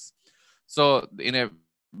toxics. So in a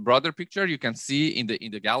broader picture, you can see in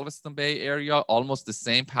the Galveston Bay area almost the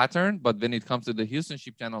same pattern, but when it comes to the Houston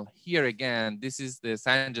Ship Channel, here again, this is the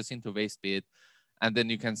San Jacinto waste pit, and then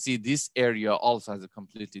you can see this area also has a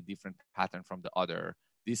completely different pattern from the other.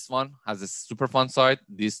 This one has a Superfund site,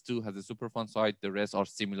 this two has a Superfund site, the rest are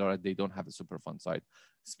similar, they don't have a Superfund site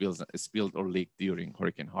spilled or leaked during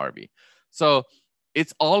Hurricane Harvey. So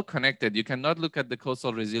it's all connected. You cannot look at the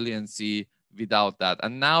coastal resiliency without that.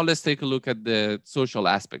 And now let's take a look at the social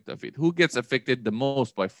aspect of it. Who gets affected the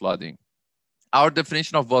most by flooding? Our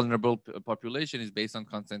definition of vulnerable population is based on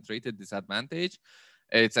concentrated disadvantage.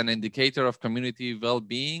 It's an indicator of community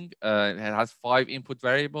well-being. It has 5 input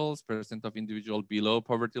variables: percent of individual below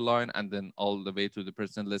poverty line, and then all the way to the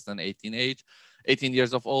person less than 18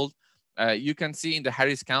 years of old. You can see in the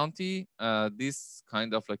Harris County, this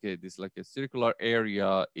kind of like a circular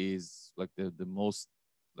area is like the most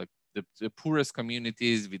the poorest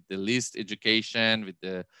communities with the least education, with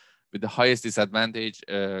the highest disadvantage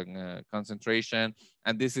concentration.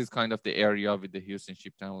 And this is kind of the area with the Houston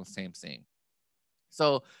Ship Channel, same thing.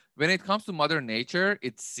 So when it comes to Mother Nature,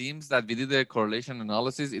 it seems that we did a correlation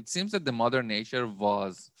analysis. It seems that the Mother Nature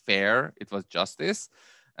was fair. It was justice.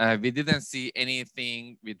 We didn't see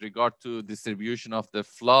anything with regard to distribution of the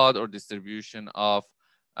flood or distribution of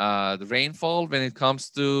the rainfall when it comes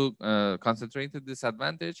to concentrated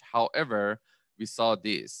disadvantage. However, we saw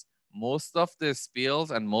this. Most of the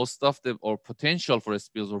spills and most of the potential for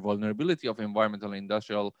spills or vulnerability of environmental and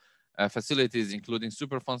industrial facilities, including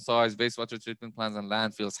Superfund sites, wastewater treatment plants, and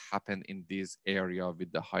landfills, happened in this area with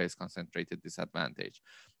the highest concentrated disadvantage.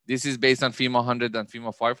 This is based on FEMA 100 and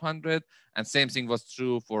FEMA 500, and same thing was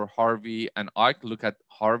true for Harvey and Ike. Look at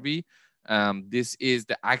Harvey. This is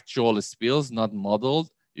the actual spills, not modeled.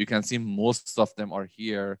 You can see most of them are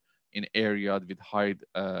here in area with high,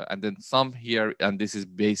 and then some here, and this is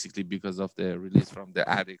basically because of the release from the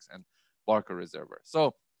Addicts and Barker Reservoir.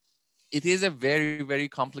 So it is a very, very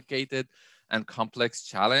complicated and complex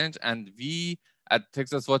challenge. And we at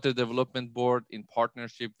Texas Water Development Board, in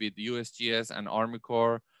partnership with USGS and Army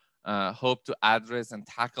Corps, hope to address and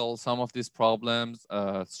tackle some of these problems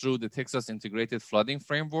through the Texas Integrated Flooding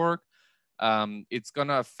Framework. It's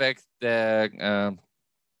gonna affect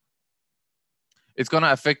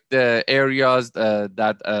the areas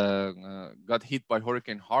that got hit by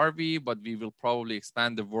Hurricane Harvey, but we will probably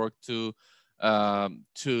expand the work to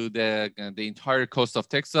the entire coast of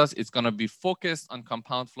Texas. It's going to be focused on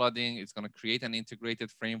compound flooding. It's going to create an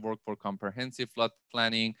integrated framework for comprehensive flood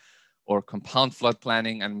planning or compound flood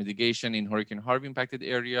planning and mitigation in Hurricane Harvey impacted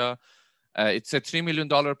area. It's a $3 million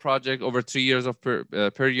project over 3 years of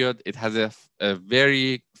period. It has a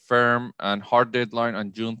very firm and hard deadline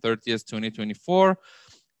on June 30th, 2024.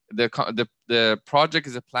 The project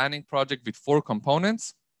is a planning project with 4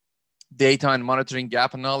 components: data and monitoring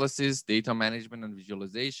gap analysis, data management and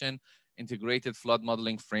visualization, integrated flood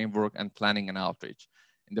modeling framework, and planning and outreach.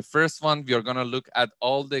 In the first one, we are going to look at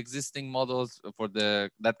all the existing models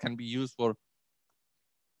that can be used for,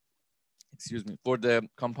 for the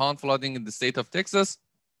compound flooding in the state of Texas.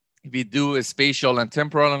 We do a spatial and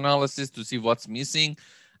temporal analysis to see what's missing,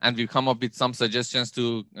 and we come up with some suggestions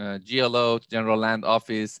to GLO, General Land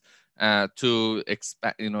Office, to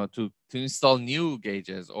expand, to install new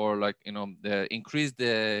gauges, or like, increase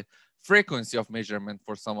the frequency of measurement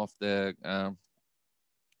for some of the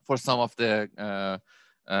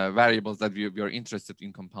variables that we are interested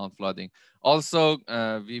in compound flooding. Also,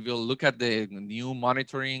 we will look at the new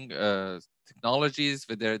monitoring technologies,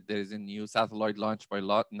 whether there is a new satellite launched by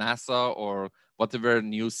NASA or whatever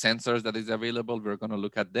new sensors that is available. We're going to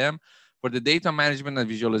look at them. For the data management and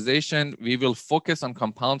visualization, we will focus on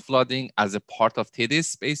compound flooding as a part of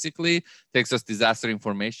TDIS, basically, Texas Disaster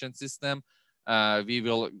Information System. We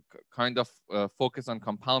will kind of focus on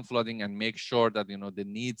compound flooding and make sure that, the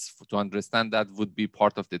needs to understand that would be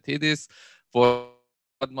part of the TDIS. For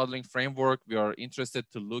flood modeling framework, we are interested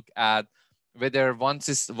to look at whether one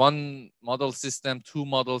model system, 2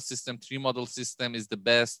 model system, 3 model system is the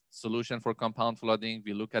best solution for compound flooding.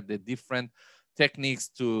 We look at the different techniques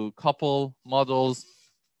to couple models,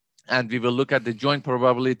 and we will look at the joint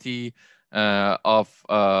probability for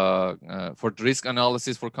risk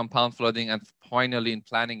analysis for compound flooding. And finally, in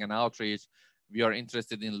planning and outreach, we are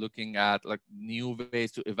interested in looking at like new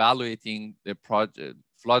ways to evaluating the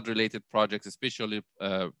flood-related projects, especially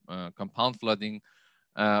compound flooding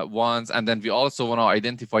ones. And then we also want to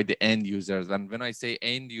identify the end users. And when I say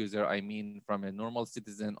end user, I mean from a normal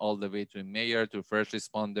citizen all the way to a mayor, to first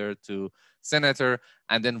responder, to senator,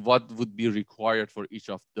 and then what would be required for each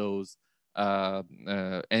of those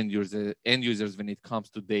end users when it comes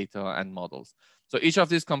to data and models. So each of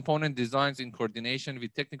these component designs in coordination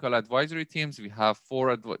with technical advisory teams. We have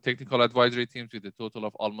 4 technical advisory teams with a total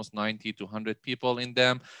of almost 90 to 100 people in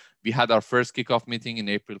them. We had our first kickoff meeting in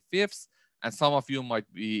April 5th. And some of you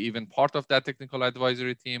might be even part of that technical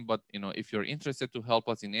advisory team. But if you're interested to help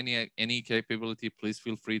us in any capability, please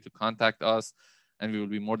feel free to contact us, and we will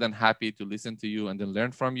be more than happy to listen to you and then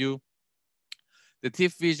learn from you. The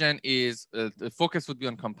TIF vision is the focus would be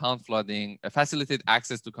on compound flooding, facilitate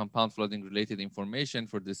access to compound flooding related information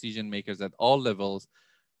for decision makers at all levels,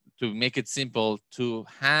 to make it simple to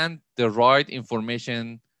hand the right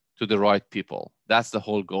information to the right people. That's the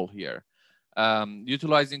whole goal here.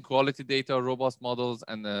 Utilizing quality data, robust models,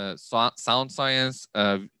 and sound science.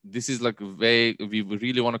 This is like a way we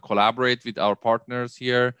really want to collaborate with our partners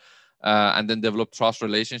here, and then develop trust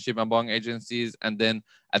relationship among agencies. And then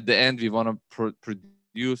at the end, we want to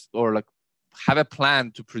produce, or like have a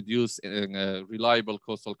plan to produce reliable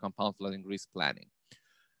coastal compound flooding risk planning.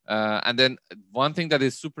 And then one thing that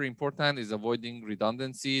is super important is avoiding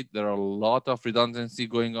redundancy. There are a lot of redundancy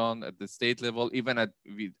going on at the state level, even at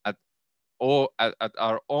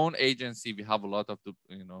our own agency. We have a lot of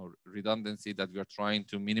redundancy that we are trying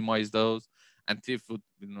to minimize those, and TIF would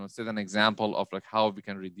set an example of like how we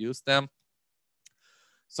can reduce them.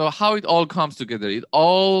 So how it all comes together,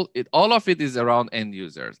 all of it is around end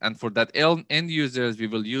users, and for that end users, we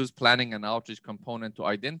will use planning and outreach component to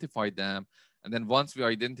identify them. And then once we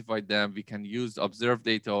identify them, we can use observed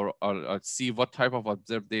data or see what type of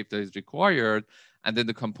observed data is required, and then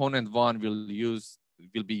the component 1 will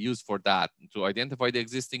be used for that, to identify the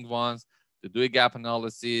existing ones, to do a gap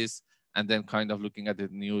analysis, and then kind of looking at the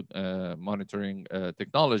new monitoring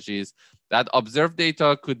technologies. That observed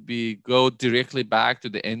data could go directly back to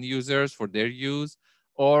the end users for their use,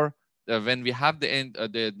 or when we have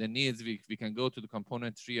the needs, we can go to the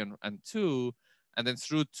component 3 and 2, and then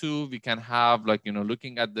through 2 we can have like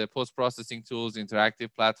looking at the post-processing tools,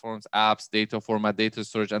 interactive platforms, apps, data format, data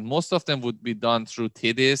storage, and most of them would be done through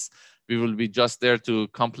TDIS. We will be just there to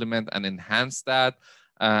complement and enhance that,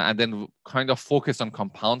 and then kind of focus on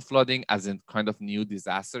compound flooding as a kind of new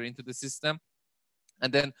disaster into the system.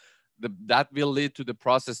 And then that will lead to the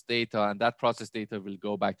process data, and that process data will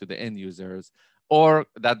go back to the end users, or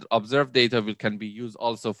that observed data can be used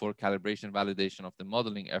also for calibration validation of the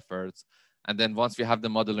modeling efforts. And then once we have the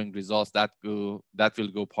modeling results, that will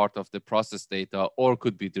go part of the process data, or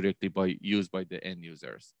could be directly used by the end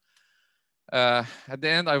users. At the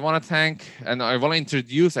end, I want to thank, and I want to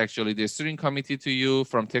introduce actually the steering committee to you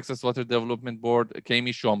from Texas Water Development Board.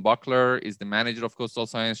 Kami Schoenbuckler is the manager of coastal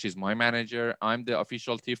science. She's my manager. I'm the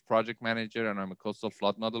official TIF project manager, and I'm a coastal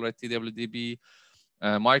flood modeler at TWDB.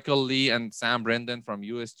 Michael Lee and Sam Brendan from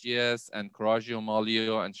USGS, and Coraggio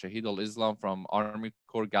Malio and Shahid al-Islam from Army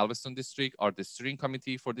Corps Galveston District are the steering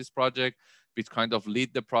committee for this project, which kind of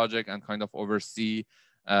lead the project and kind of oversee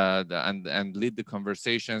and lead the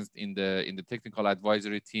conversations in the technical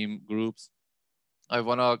advisory team groups. I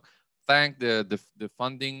want to thank the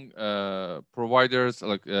funding providers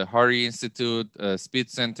like Hari Institute, Speed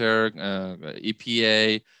Center,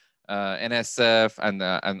 EPA, NSF,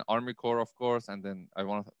 and Army Corps, of course. And then I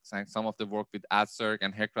want to thank some of the work with AdCirc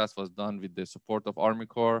and HECRAS was done with the support of Army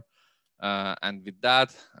Corps. And with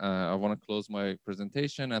that, I want to close my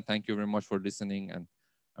presentation and thank you very much for listening. And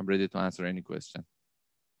I'm ready to answer any question.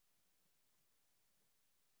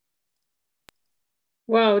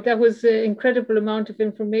 Wow, that was an incredible amount of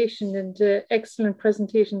information and excellent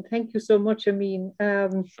presentation. Thank you so much, Amin.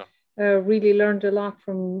 Sure. Really learned a lot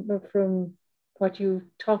from what you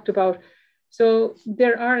talked about. So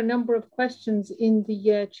there are a number of questions in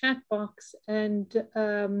the chat box, and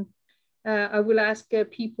I will ask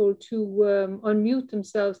people to unmute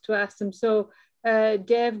themselves to ask them. So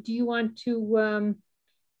Dev, do you want to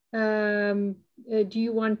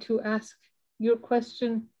ask your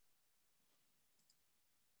question?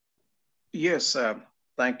 Yes,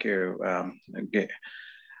 thank you.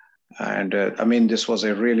 And I mean, this was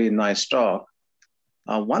a really nice talk.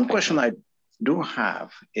 One question I do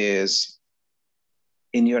have is,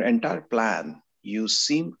 in your entire plan, you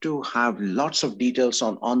seem to have lots of details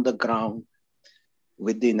on the ground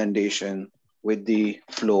with the inundation, with the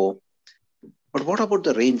flow. But what about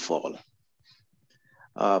the rainfall?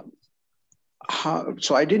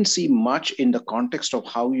 So I didn't see much in the context of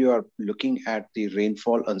how you are looking at the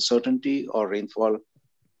rainfall uncertainty or rainfall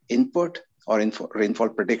input or rainfall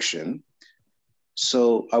prediction.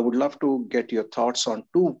 So I would love to get your thoughts on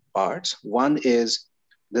two parts. One is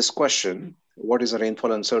this question: what is the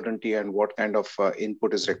rainfall uncertainty and what kind of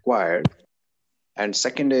input is required? And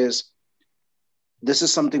second is, this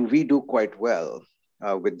is something we do quite well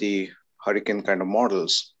with the hurricane kind of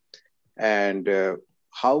models. And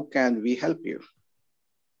how can we help you?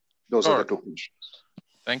 Those are the two questions.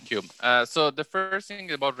 Thank you. So the first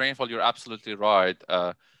thing about rainfall, you're absolutely right.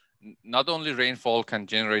 Not only rainfall can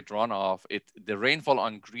generate runoff, the rainfall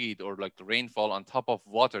on grid, or like the rainfall on top of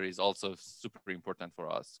water, is also super important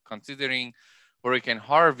for us. Considering Hurricane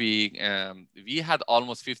Harvey, we had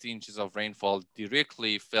almost 50 inches of rainfall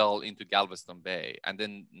directly fell into Galveston Bay, and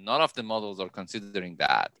then none of the models are considering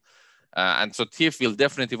that. And so TIF will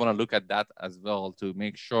definitely want to look at that as well to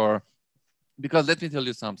make sure, because let me tell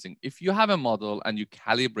you something, if you have a model and you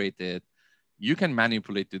calibrate it, you can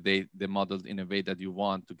manipulate the model in a way that you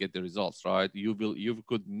want to get the results, right? You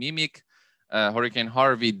could mimic Hurricane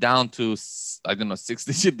Harvey down to, I don't know,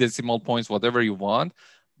 6-digit decimal points, whatever you want.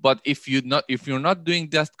 But if you're not doing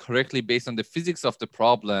that correctly based on the physics of the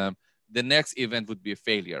problem, the next event would be a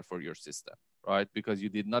failure for your system, right? Because you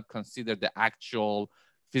did not consider the actual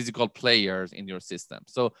physical players in your system.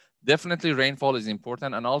 So definitely rainfall is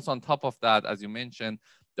important. And also on top of that, as you mentioned,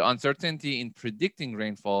 the uncertainty in predicting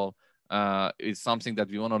rainfall is something that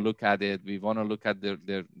we want to look at it. We want to look at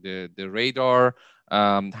the radar,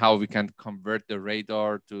 how we can convert the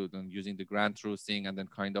radar to using the ground truthing and then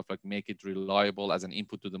kind of like make it reliable as an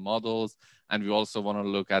input to the models. And we also want to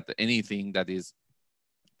look at anything that is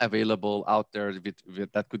available out there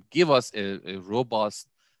that could give us a robust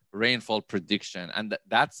rainfall prediction. And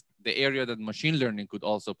that's the area that machine learning could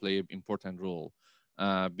also play an important role.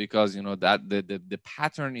 Because that the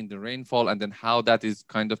pattern in the rainfall and then how that is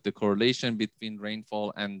kind of the correlation between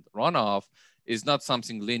rainfall and runoff is not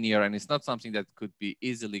something linear, and it's not something that could be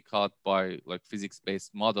easily caught by like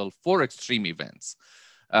physics-based model for extreme events.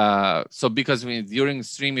 So because during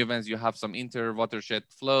extreme events you have some inter-watershed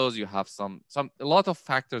flows, you have a lot of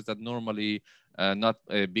factors that normally not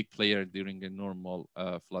a big player during a normal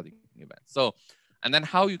flooding event. So. And then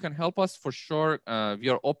how you can help us, for sure, we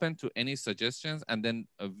are open to any suggestions. And then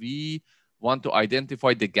we want to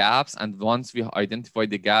identify the gaps. And once we identify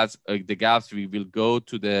the gaps, we will go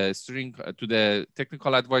to the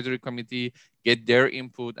technical advisory committee, get their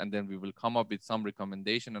input, and then we will come up with some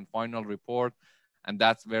recommendation and final report. And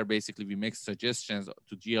that's where basically we make suggestions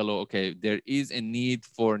to GLO. Okay, there is a need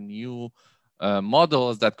for new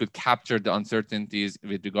models that could capture the uncertainties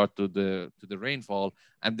with regard to the rainfall.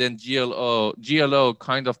 And then GLO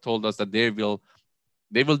kind of told us that they will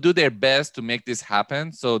do their best to make this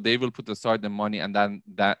happen. So they will put aside the money, and then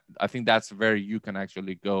I think that's where you can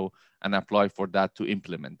actually go and apply for that to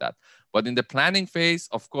implement that. But in the planning phase,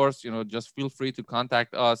 of course, just feel free to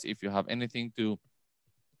contact us if you have anything to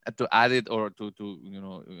add it or to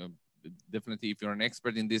definitely, if you're an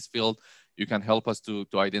expert in this field, you can help us to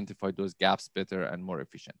identify those gaps better and more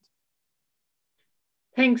efficient.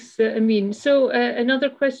 Thanks, Amin. So another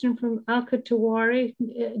question from Alka Tawari.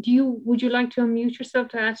 Would you like to unmute yourself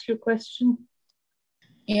to ask your question?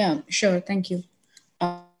 Yeah, sure. Thank you.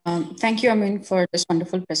 Thank you, Amin, for this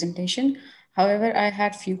wonderful presentation. However, I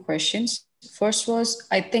had few questions. First was,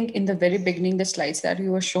 I think in the very beginning, the slides that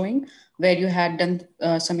you were showing, where you had done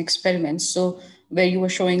some experiments. So where you were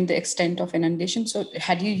showing the extent of inundation. So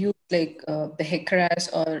had you used like the HECRAS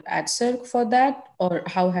or AdCirc for that? Or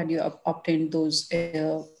how had you obtained those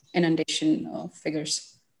inundation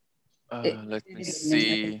figures? Let me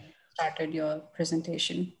see. Started your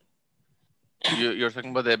presentation. You're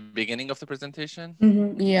talking about the beginning of the presentation?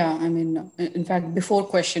 Yeah, I mean, in fact, before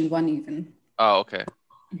question one even. Oh, okay.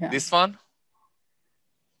 Yeah. This one?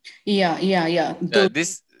 Yeah.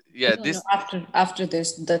 This. No, after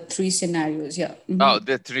this, the three scenarios. Yeah. Oh,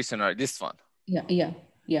 the three scenarios. This one. Yeah.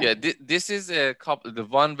 This is the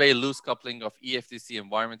one-way loose coupling of EFDC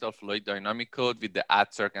environmental fluid dynamic code with the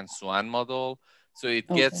AdCirc and SWAN model. So it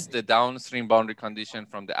gets the downstream boundary condition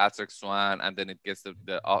from the AdCirc SWAN, and then it gets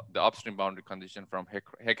the upstream boundary condition from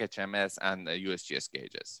HEC-HMS and USGS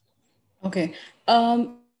gauges. Okay.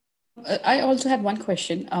 I also had one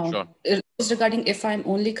question. Sure. It's regarding if I'm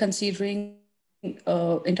only considering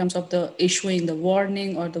in terms of the issuing the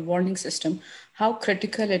warning or the warning system, how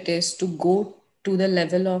critical it is to go to the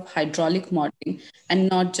level of hydraulic modeling and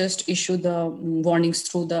not just issue the warnings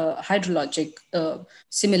through the hydrologic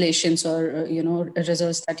simulations or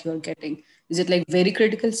results that you're getting. Is it like very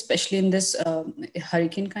critical, especially in this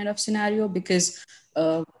hurricane kind of scenario? Because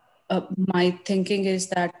my thinking is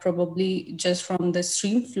that probably just from the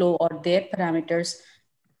stream flow or their parameters,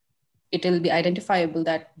 it will be identifiable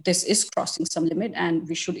that this is crossing some limit and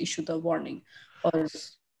we should issue the warning. Or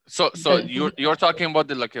so you're talking about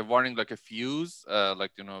like a warning, like a fuse,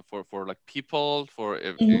 like for like people for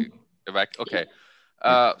okay.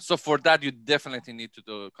 So for that, you definitely need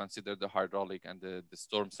to consider the hydraulic and the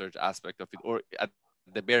storm surge aspect of it, or at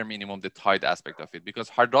the bare minimum, the tide aspect of it, because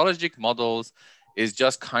hydrologic models is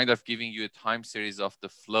just kind of giving you a time series of the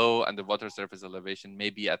flow and the water surface elevation,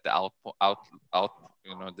 maybe at the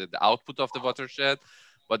the output of the watershed.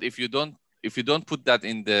 But if you don't put that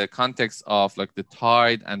in the context of like the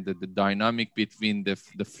tide and the dynamic between the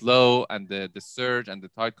flow and the surge and the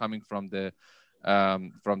tide coming from the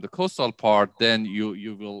coastal part, then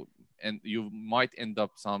you might end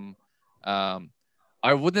up some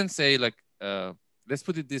I wouldn't say like let's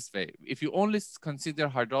put it this way: if you only consider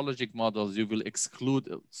hydrologic models, you will exclude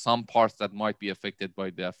some parts that might be affected by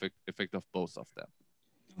the effect of both of them.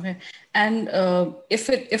 Okay, and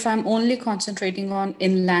if I'm only concentrating on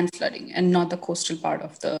inland flooding and not the coastal part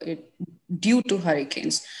of due to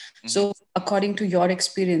hurricanes, so according to your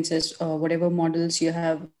experiences, whatever models you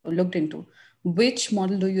have looked into, which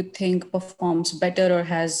model do you think performs better or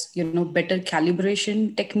has better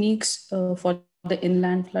calibration techniques for the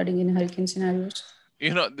inland flooding in hurricane scenarios?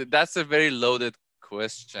 That's a very loaded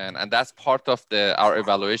question, and that's part of our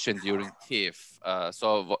evaluation during TIFF.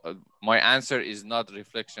 So my answer is not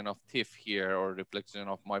reflection of TIFF here or reflection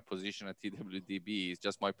of my position at TWDB. It's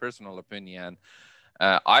just my personal opinion.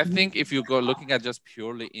 I think if you go looking at just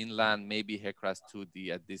purely inland, maybe HECRAS 2D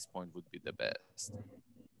at this point would be the best.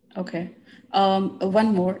 Okay.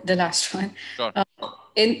 One more, the last one. Sure.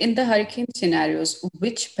 In the hurricane scenarios,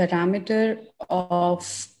 which parameter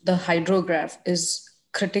of the hydrograph is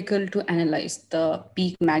critical to analyze? The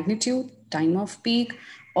peak magnitude, time of peak,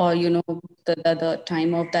 or the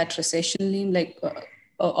time of that recession limb, like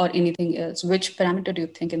or anything else? Which parameter do you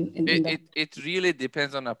think it really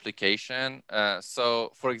depends on application.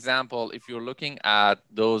 So for example, if you're looking at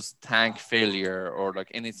those tank failure or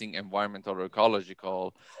like anything environmental or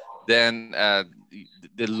ecological, then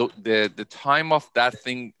the time of that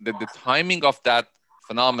thing, the timing of that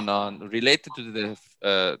phenomenon related to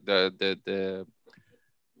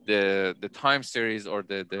the time series or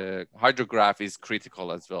the hydrograph is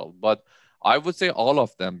critical as well. But I would say all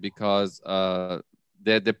of them, because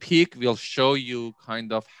the peak will show you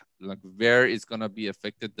kind of like where it's going to be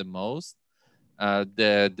affected the most.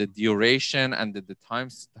 The duration and the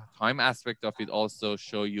time aspect of it also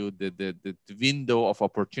show you the window of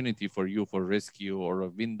opportunity for you for rescue or a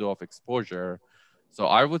window of exposure. So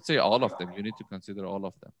I would say all of them. You need to consider all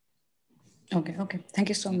of them. Okay. Thank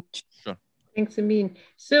you so much. Sure. Thanks, Amin.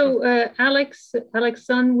 So Alex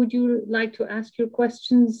Sun, would you like to ask your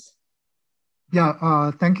questions?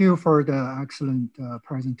 Yeah, thank you for the excellent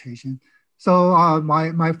presentation. So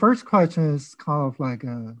my first question is kind of like,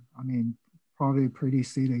 probably pretty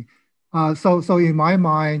silly. So in my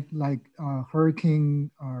mind, like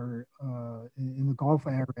hurricane are in the Gulf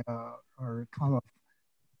area are kind of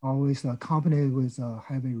always accompanied with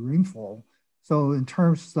heavy rainfall. So in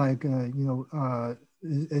terms like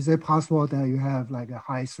is it possible that you have like a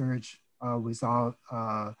high surge without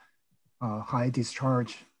high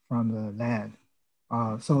discharge from the land?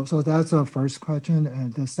 So that's the first question,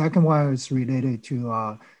 and the second one is related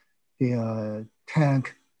to the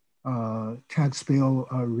tank spill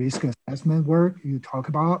risk assessment work you talk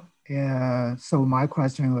about. And so my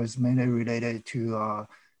question was mainly related to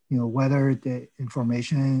whether the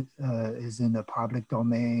information is in the public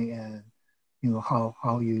domain, and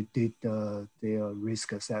how you did the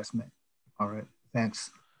risk assessment. All right,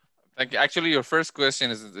 thanks. Thank you. Actually, your first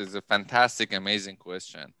question is a fantastic, amazing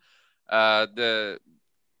question.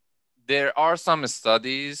 There are some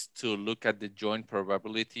studies to look at the joint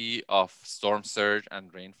probability of storm surge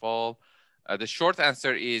and rainfall. The short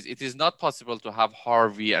answer is it is not possible to have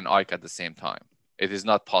Harvey and Ike at the same time. It is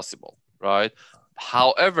not possible, right?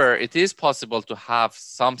 However, it is possible to have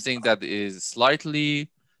something that is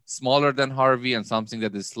slightly smaller than Harvey and something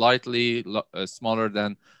that is slightly smaller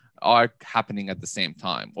than Ike happening at the same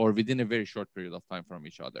time or within a very short period of time from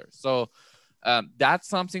each other. So that's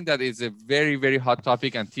something that is a very, very hot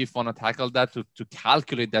topic, and TIF want to tackle that to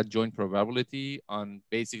calculate that joint probability on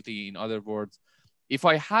basically, in other words, if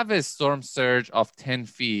I have a storm surge of 10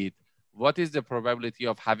 feet, what is the probability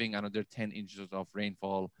of having another 10 inches of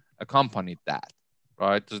rainfall accompanied that,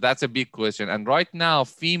 right? So that's a big question. And right now,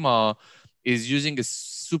 FEMA is using a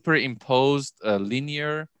superimposed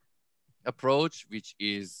linear approach, which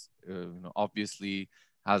is obviously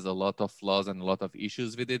has a lot of flaws and a lot of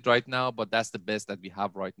issues with it right now, but that's the best that we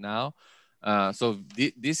have right now. So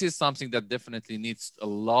this is something that definitely needs a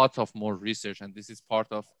lot of more research, and this is part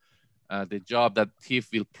of the job that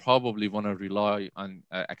TIF will probably want to rely on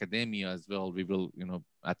academia as well. We will,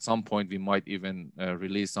 at some point we might even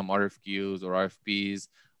release some RFQs or RFPs,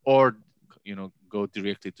 or go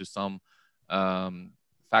directly to some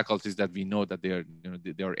faculties that we know that they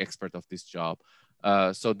are expert of this job.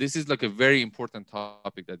 So this is like a very important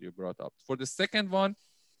topic that you brought up. For the second one,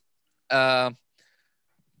 it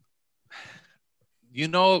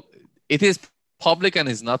is public and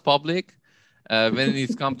it's not public. When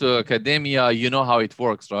it's come to academia, you know how it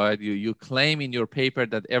works, right? You claim in your paper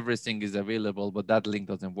that everything is available, but that link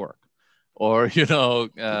doesn't work. Or,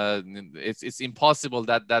 it's impossible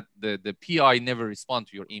that the PI never respond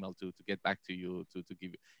to your email to get back to you, to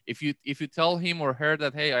give you. If you tell him or her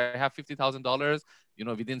that, hey, I have $50,000,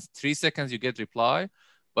 within 3 seconds you get reply.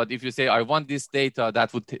 But if you say, I want this data,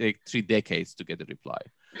 that would take 3 decades to get a reply.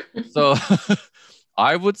 So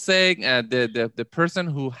I would say the person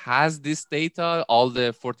who has this data, all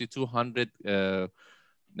the 4,200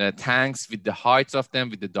 tanks with the heights of them,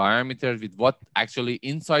 with the diameter, with what actually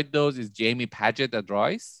inside those, is Jamie Paget at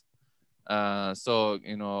Rice. So,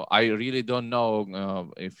 I really don't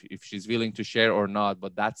know if she's willing to share or not,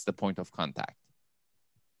 but that's the point of contact.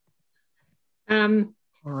 All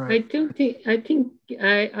right. I think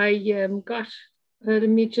I got, let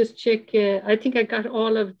me just check. I think I got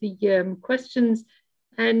all of the questions,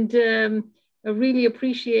 and I really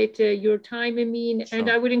appreciate your time, Amin. Sure.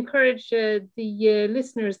 And I would encourage the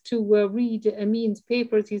listeners to read Amin's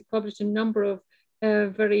papers. He's published a number of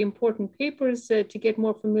very important papers to get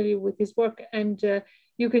more familiar with his work. And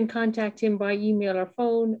you can contact him by email or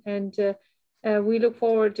phone. And we look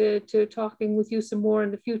forward to talking with you some more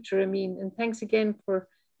in the future, Amin. And thanks again for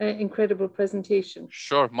an incredible presentation.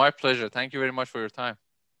 Sure, my pleasure. Thank you very much for your time.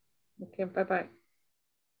 Okay, bye-bye.